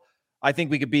field, I think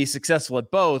we could be successful at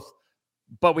both,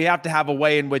 but we have to have a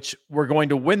way in which we're going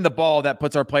to win the ball that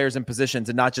puts our players in positions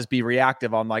and not just be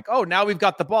reactive on like, oh, now we've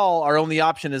got the ball, our only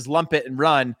option is lump it and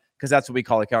run, because that's what we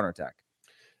call a counterattack.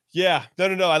 Yeah,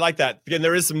 no. I like that. Again,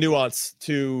 there is some nuance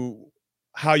to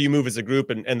how you move as a group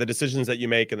and the decisions that you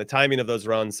make and the timing of those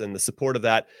runs and the support of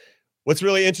that. What's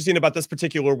really interesting about this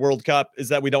particular World Cup is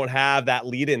that we don't have that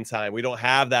lead-in time. We don't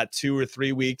have that 2 or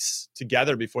 3 weeks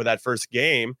together before that first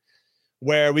game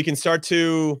where we can start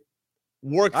to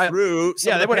work through.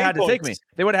 They would have had to take me.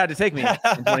 They would have had to take me in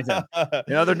 2010.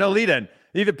 There's no lead-in.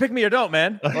 Either pick me or don't,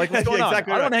 man. Like, what's going on? I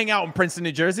don't want to hang out in Princeton,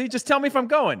 New Jersey. Just tell me if I'm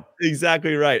going.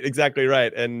 Exactly right.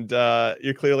 And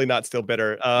you're clearly not still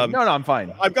bitter. No, I'm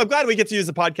fine. I'm glad we get to use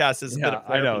the podcast as a bit of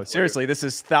I know. Seriously, this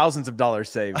is thousands of dollars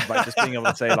saved by just being able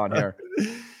to say it on here.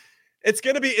 It's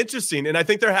going to be interesting. And I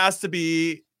think there has to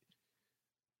be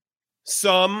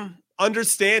some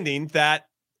understanding that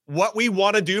what we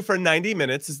want to do for 90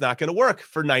 minutes is not going to work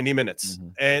for 90 minutes.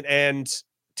 And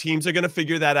teams are going to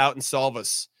figure that out and solve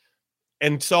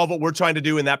what we're trying to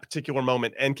do in that particular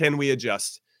moment. And can we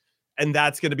adjust? And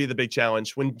that's going to be the big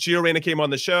challenge. When Gio Reyna came on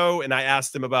the show and I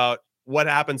asked him about what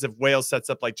happens if Wales sets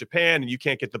up like Japan and you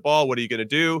can't get the ball, what are you going to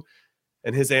do?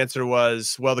 And his answer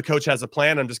was, well, the coach has a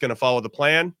plan. I'm just going to follow the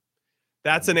plan.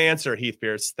 That's an answer, Heath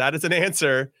Pierce. That is an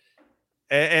answer.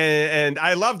 And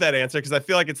I love that answer because I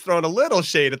feel like it's throwing a little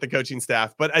shade at the coaching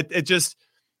staff, but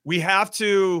we have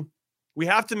to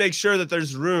make sure that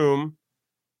there's room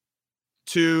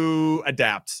to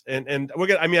adapt. And we're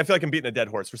going to, I feel like I'm beating a dead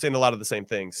horse. We're saying a lot of the same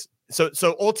things. So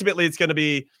ultimately it's going to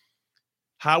be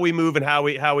how we move and how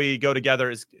we go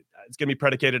together it's going to be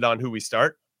predicated on who we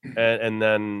start. And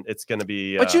then it's going to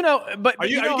be, but are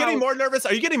you getting more nervous?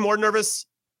 Are you getting more nervous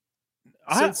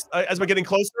since as we're getting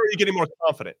closer? Or are you getting more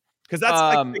confident? Because that's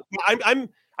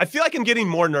I feel like I'm getting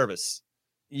more nervous.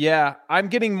 Yeah, I'm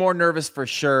getting more nervous for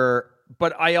sure.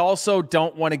 But I also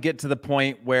don't want to get to the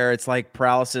point where it's like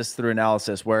paralysis through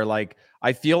analysis, where like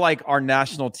I feel like our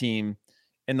national team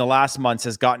in the last months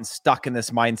has gotten stuck in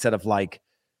this mindset of like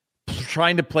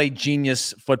trying to play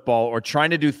genius football or trying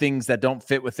to do things that don't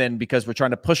fit within because we're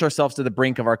trying to push ourselves to the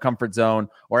brink of our comfort zone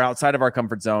or outside of our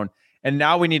comfort zone. And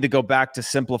now we need to go back to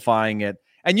simplifying it.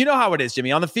 And you know how it is,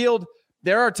 Jimmy. On the field,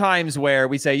 there are times where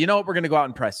we say, you know what, we're going to go out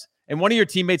and press. And one of your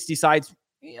teammates decides,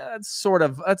 yeah, that's sort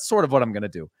of what I'm going to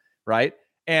do. Right.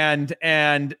 And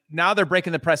now they're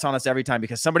breaking the press on us every time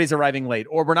because somebody's arriving late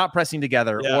or we're not pressing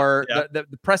together the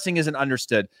pressing isn't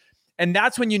understood. And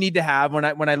that's when you need to have, when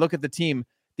I look at the team,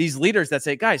 these leaders that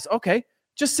say, guys, okay,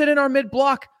 just sit in our mid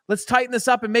block. Let's tighten this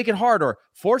up and make it hard, or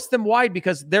force them wide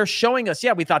because they're showing us,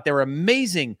 we thought they were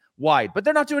amazing wide, but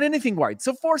they're not doing anything wide.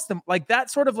 So force them, like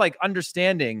that sort of like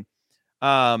understanding.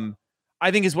 I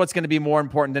I think is what's going to be more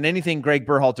important than anything Greg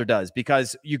Berhalter does,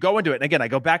 because you go into it. And again, I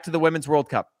go back to the Women's World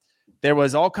Cup. There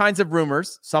was all kinds of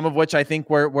rumors, some of which I think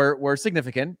were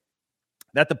significant,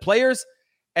 that the players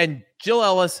and Jill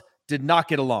Ellis did not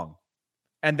get along,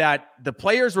 and that the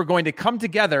players were going to come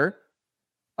together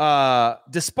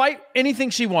despite anything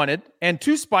she wanted and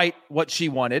to spite what she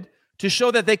wanted, to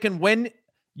show that they can win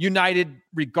united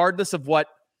regardless of what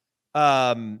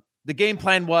the game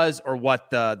plan was or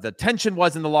what the tension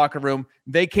was in the locker room.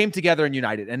 They came together and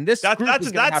united. And this group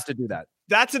is going to have to do that.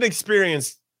 That's an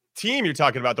experienced team you're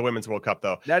talking about, the Women's World Cup,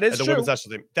 though. That is the true. Women's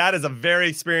National Team. That is a very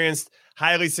experienced,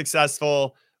 highly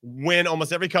successful, win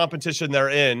almost every competition they're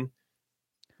in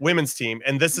women's team.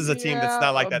 And this is a team that's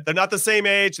not like that. They're not the same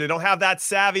age. They don't have that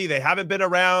savvy. They haven't been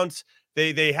around.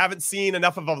 They haven't seen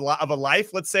enough of a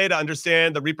life, let's say, to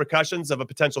understand the repercussions of a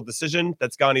potential decision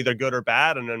that's gone either good or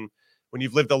bad. And then when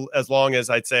you've lived as long as,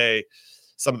 I'd say,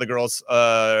 some of the girls,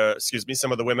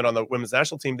 some of the women on the women's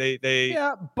national team,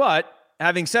 Yeah, but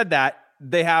having said that,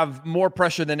 they have more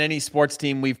pressure than any sports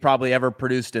team we've probably ever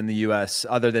produced in the U.S.,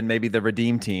 other than maybe the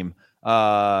Redeem team,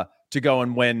 to go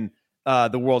and win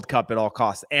the World Cup at all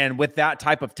costs. And with that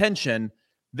type of tension,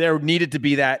 there needed to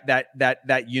be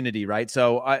that unity, right?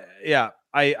 So, I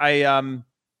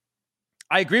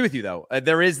agree with you, though.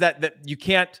 There is that you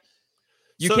can't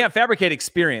fabricate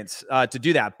experience to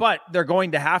do that, but they're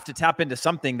going to have to tap into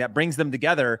something that brings them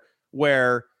together,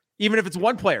 where even if it's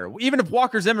one player, even if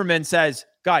Walker Zimmerman says,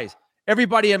 guys,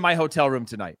 everybody in my hotel room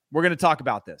tonight, we're going to talk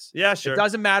about this. Yeah, sure. It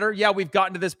doesn't matter. Yeah, we've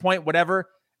gotten to this point, whatever.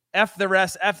 F the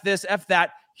rest, F this, F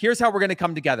that. Here's how we're going to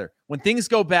come together. When things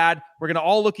go bad, we're going to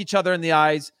all look each other in the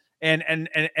eyes and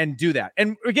do that.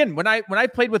 And again, when I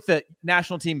played with the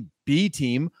national team B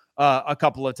team a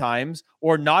couple of times,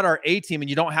 or not our A team, and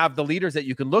you don't have the leaders that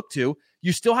you can look to,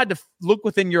 you still had to look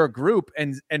within your group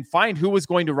and find who was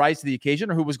going to rise to the occasion,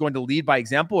 or who was going to lead by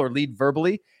example or lead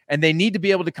verbally. And they need to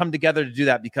be able to come together to do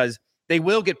that, because they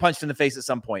will get punched in the face at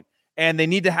some point. And they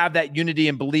need to have that unity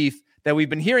and belief that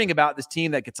we've been hearing about, this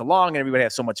team that gets along and everybody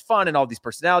has so much fun and all these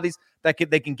personalities that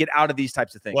they can get out of these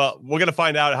types of things. Well, we're going to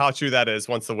find out how true that is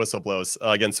once the whistle blows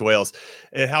against Wales,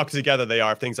 and how together they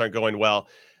are if things aren't going well.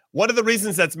 One of the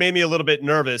reasons that's made me a little bit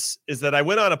nervous is that I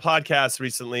went on a podcast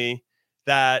recently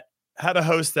that had a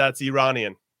host that's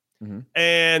Iranian. Mm-hmm.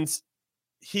 And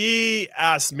he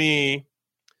asked me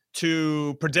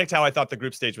to predict how I thought the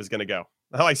group stage was going to go.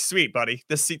 I'm like, sweet, buddy.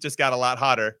 This seat just got a lot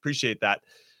hotter. Appreciate that.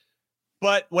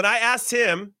 But when I asked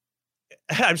him,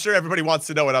 I'm sure everybody wants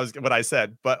to know what I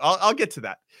said, but I'll get to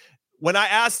that. When I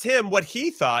asked him what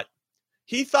he thought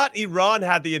Iran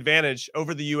had the advantage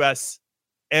over the U.S.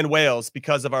 and Wales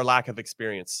because of our lack of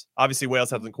experience. Obviously, Wales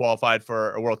hasn't qualified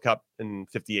for a World Cup in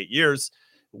 58 years.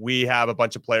 We have a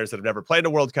bunch of players that have never played a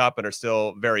World Cup and are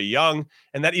still very young,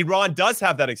 and that Iran does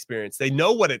have that experience. They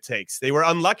know what it takes. They were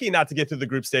unlucky not to get through the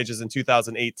group stages in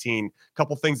 2018. A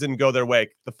couple things didn't go their way,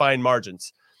 the fine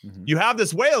margins. Mm-hmm. You have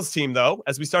this Wales team, though,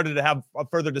 as we started to have a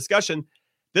further discussion,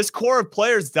 this core of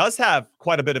players does have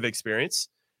quite a bit of experience.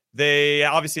 They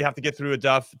obviously have to get through a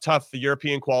tough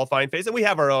European qualifying phase, and we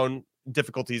have our own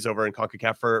difficulties over in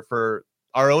CONCACAF for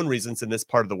our own reasons in this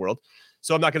part of the world.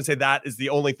 So I'm not going to say that is the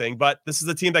only thing, but this is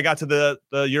a team that got to the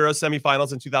Euro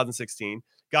semifinals in 2016,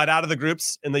 got out of the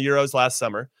groups in the Euros last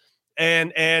summer,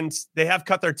 and they have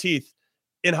cut their teeth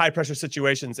in high pressure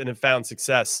situations and have found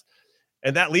success.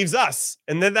 And that leaves us.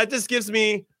 And then that just gives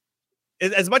me,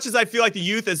 as much as I feel like the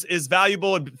youth is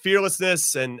valuable, and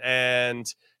fearlessness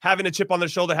and having a chip on their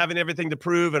shoulder, having everything to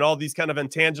prove, and all these kind of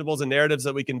intangibles and narratives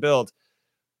that we can build,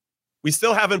 we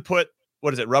still haven't put,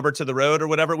 rubber to the road or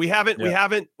whatever. We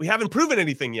haven't proven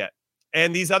anything yet.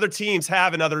 And these other teams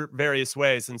have in other various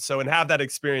ways. And so, and have that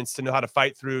experience to know how to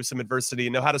fight through some adversity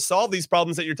and know how to solve these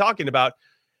problems that you're talking about.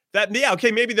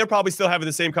 Maybe they're probably still having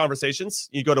the same conversations.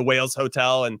 You go to Wales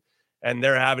Hotel and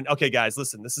they're having, okay, guys,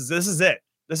 listen, this is it.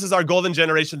 This is our golden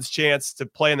generation's chance to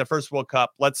play in the first World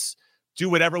Cup. Let's do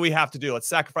whatever we have to do. Let's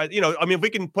sacrifice. If we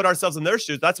can put ourselves in their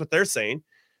shoes, that's what they're saying.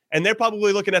 And they're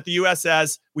probably looking at the U.S.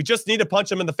 as, we just need to punch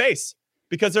them in the face,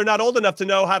 because they're not old enough to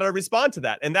know how to respond to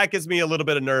that. And that gives me a little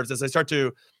bit of nerves as I start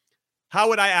to, how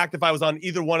would I act if I was on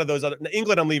either one of those other?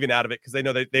 England, I'm leaving out of it because they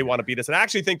know they want to beat us. And I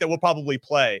actually think that we'll probably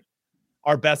play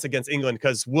our best against England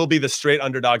because we'll be the straight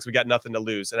underdogs. We got nothing to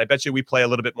lose. And I bet you we play a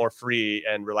little bit more free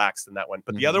and relaxed than that one.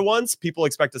 But the other ones, people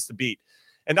expect us to beat.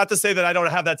 And not to say that I don't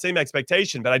have that same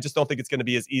expectation, but I just don't think it's going to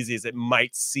be as easy as it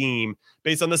might seem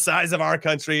based on the size of our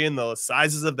country and the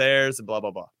sizes of theirs and blah,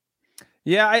 blah, blah.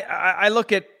 Yeah, I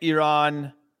look at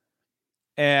Iran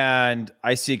and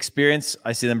I see experience.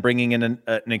 I see them bringing in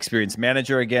an experienced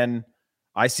manager again.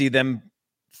 I see them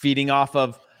feeding off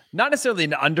of not necessarily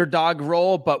an underdog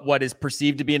role, but what is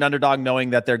perceived to be an underdog, knowing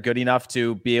that they're good enough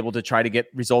to be able to try to get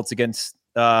results against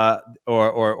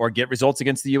or get results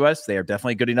against the U.S. They are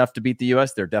definitely good enough to beat the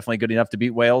U.S. They're definitely good enough to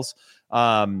beat Wales.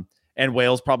 And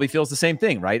Wales probably feels the same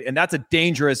thing, right? And that's a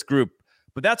dangerous group.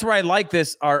 But that's where I like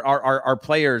this, our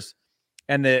players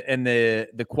and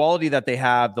the quality that they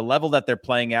have, the level that they're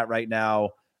playing at right now.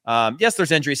 Yes,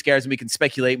 there's injury scares, and we can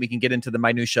speculate, we can get into the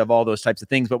minutia of all those types of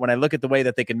things. But when I look at the way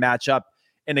that they can match up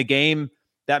in a game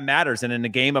that matters and in a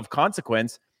game of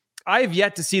consequence, I have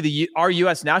yet to see our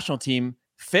U.S. national team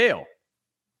fail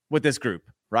with this group,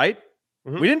 right?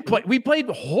 Mm-hmm. We didn't play. We played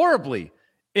horribly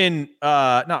in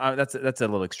no, that's a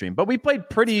little extreme, but we played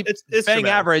pretty bang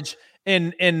average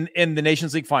in the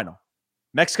Nations League final.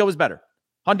 Mexico was better.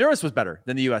 Honduras was better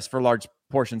than the U.S. for large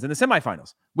portions in the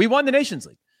semifinals. We won the Nations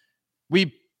League.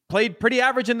 We played pretty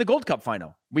average in the Gold Cup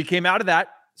final. We came out of that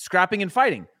scrapping and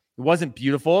fighting. It wasn't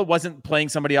beautiful. It wasn't playing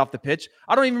somebody off the pitch.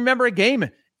 I don't even remember a game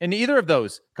in either of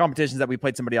those competitions that we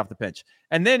played somebody off the pitch.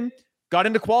 And then got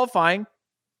into qualifying.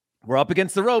 We're up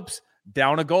against the ropes,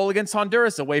 down a goal against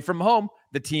Honduras away from home.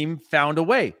 The team found a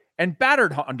way and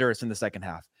battered Honduras in the second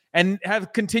half and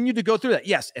have continued to go through that.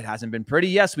 Yes, it hasn't been pretty.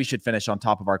 Yes, we should finish on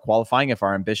top of our qualifying if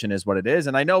our ambition is what it is.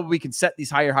 And I know we can set these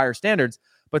higher standards,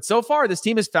 but so far this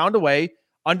team has found a way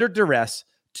under duress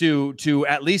to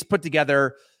at least put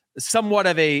together somewhat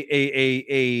of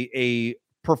a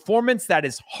performance that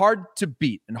is hard to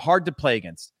beat and hard to play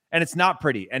against. And it's not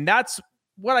pretty. And that's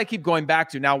what I keep going back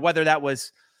to. Now, whether that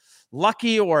was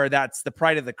lucky or that's the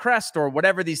pride of the crest or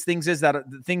whatever these things that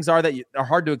are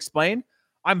hard to explain,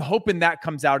 I'm hoping that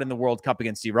comes out in the World Cup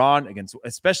against Iran, against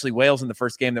especially Wales in the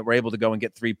first game, that we're able to go and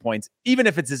get 3 points, even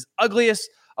if it's as ugliest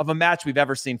of a match we've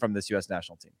ever seen from this U.S.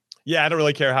 national team. Yeah, I don't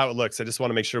really care how it looks. I just want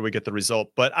to make sure we get the result.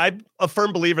 But I'm a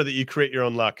firm believer that you create your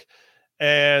own luck.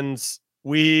 And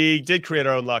we did create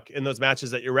our own luck in those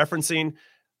matches that you're referencing.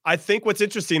 I think what's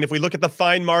interesting, if we look at the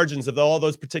fine margins of all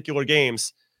those particular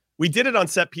games, we did it on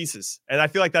set pieces. And I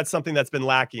feel like that's something that's been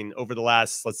lacking over the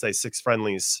last, let's say, 6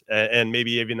 friendlies and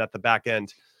maybe even at the back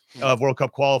end of World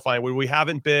Cup qualifying, where we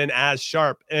haven't been as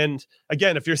sharp. And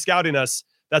again, if you're scouting us,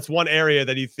 that's one area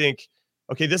that you think,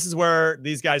 okay, this is where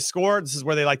these guys score. This is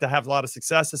where they like to have a lot of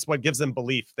success. This is what gives them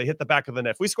belief. They hit the back of the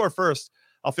net. If we score first,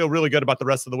 I'll feel really good about the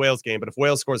rest of the Wales game. But if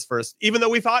Wales scores first, even though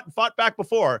we fought back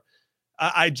before,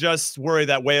 I just worry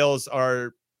that Wales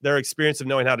their experience of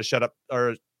knowing how to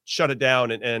shut it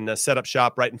down and set up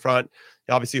shop right in front,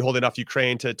 obviously holding off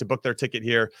Ukraine to book their ticket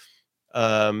here.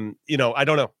 I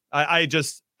don't know. I'm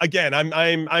just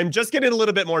getting a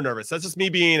little bit more nervous. That's just me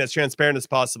being as transparent as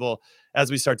possible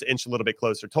as we start to inch a little bit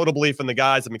closer. Total belief in the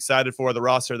guys. I'm excited for the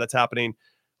roster that's happening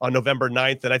on November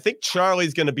 9th. And I think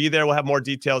Charlie's going to be there. We'll have more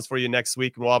details for you next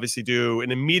week. And we'll obviously do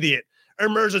an immediate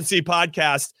emergency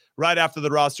podcast right after the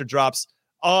roster drops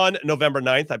on November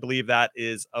 9th. I believe that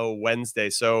is a Wednesday.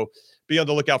 So be on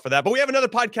the lookout for that. But we have another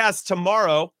podcast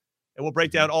tomorrow, and we'll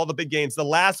break down all the big games, the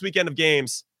last weekend of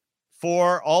games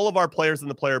for all of our players in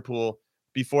the player pool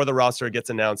before the roster gets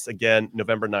announced again,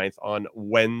 November 9th on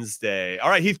Wednesday. All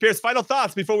right, Heath Pierce, final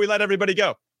thoughts before we let everybody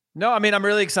go. No, I mean, I'm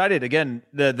really excited. Again,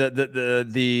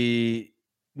 the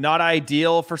not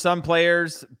ideal for some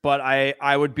players, but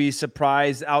I would be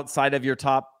surprised outside of your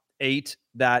top 8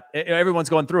 that everyone's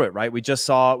going through it, right? We just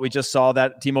saw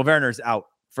that Timo Werner's out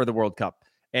for the World Cup,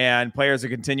 and players are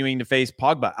continuing to face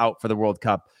Pogba out for the World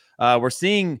Cup. We're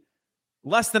seeing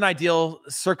less than ideal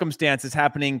circumstances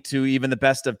happening to even the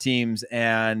best of teams,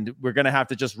 and we're going to have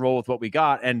to just roll with what we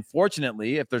got. And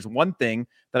fortunately, if there's one thing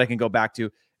that I can go back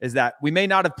to, is that we may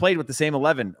not have played with the same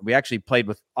 11. We actually played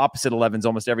with opposite 11s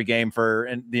almost every game for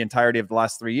the entirety of the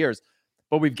last 3 years.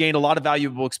 But we've gained a lot of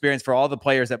valuable experience for all the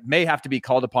players that may have to be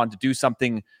called upon to do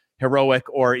something heroic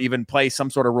or even play some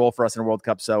sort of role for us in a World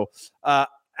Cup. So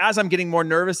as I'm getting more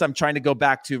nervous, I'm trying to go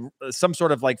back to some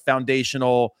sort of like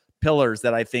foundational pillars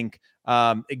that I think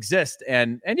exist.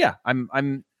 And yeah,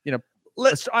 I'm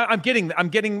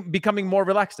becoming more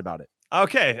relaxed about it.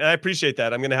 Okay, I appreciate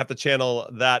that. I'm going to have to channel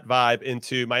that vibe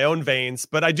into my own veins.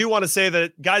 But I do want to say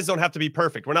that guys don't have to be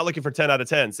perfect. We're not looking for 10 out of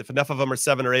 10s. If enough of them are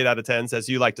 7 or 8 out of 10s, as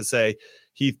you like to say,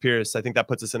 Heath Pierce, I think that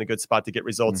puts us in a good spot to get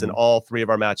results in all 3 of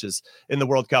our matches in the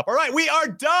World Cup. All right, we are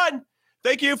done.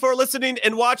 Thank you for listening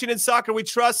and watching In Soccer We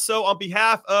Trust. So on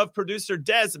behalf of producer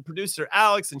Dez and producer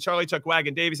Alex and Charlie Chuck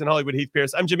Wagon Davies and Hollywood Heath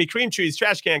Pierce, I'm Jimmy Cream Trees,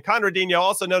 Trash Can Conradinho,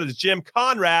 also known as Jim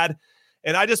Conrad.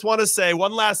 And I just want to say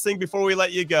one last thing before we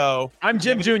let you go. I'm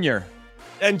Jim Jr.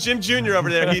 And Jim Jr.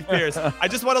 over there, Heath Pierce. I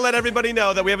just want to let everybody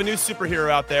know that we have a new superhero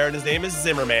out there, and his name is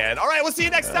Zimmerman. All right, we'll see you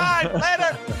next time.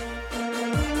 Later.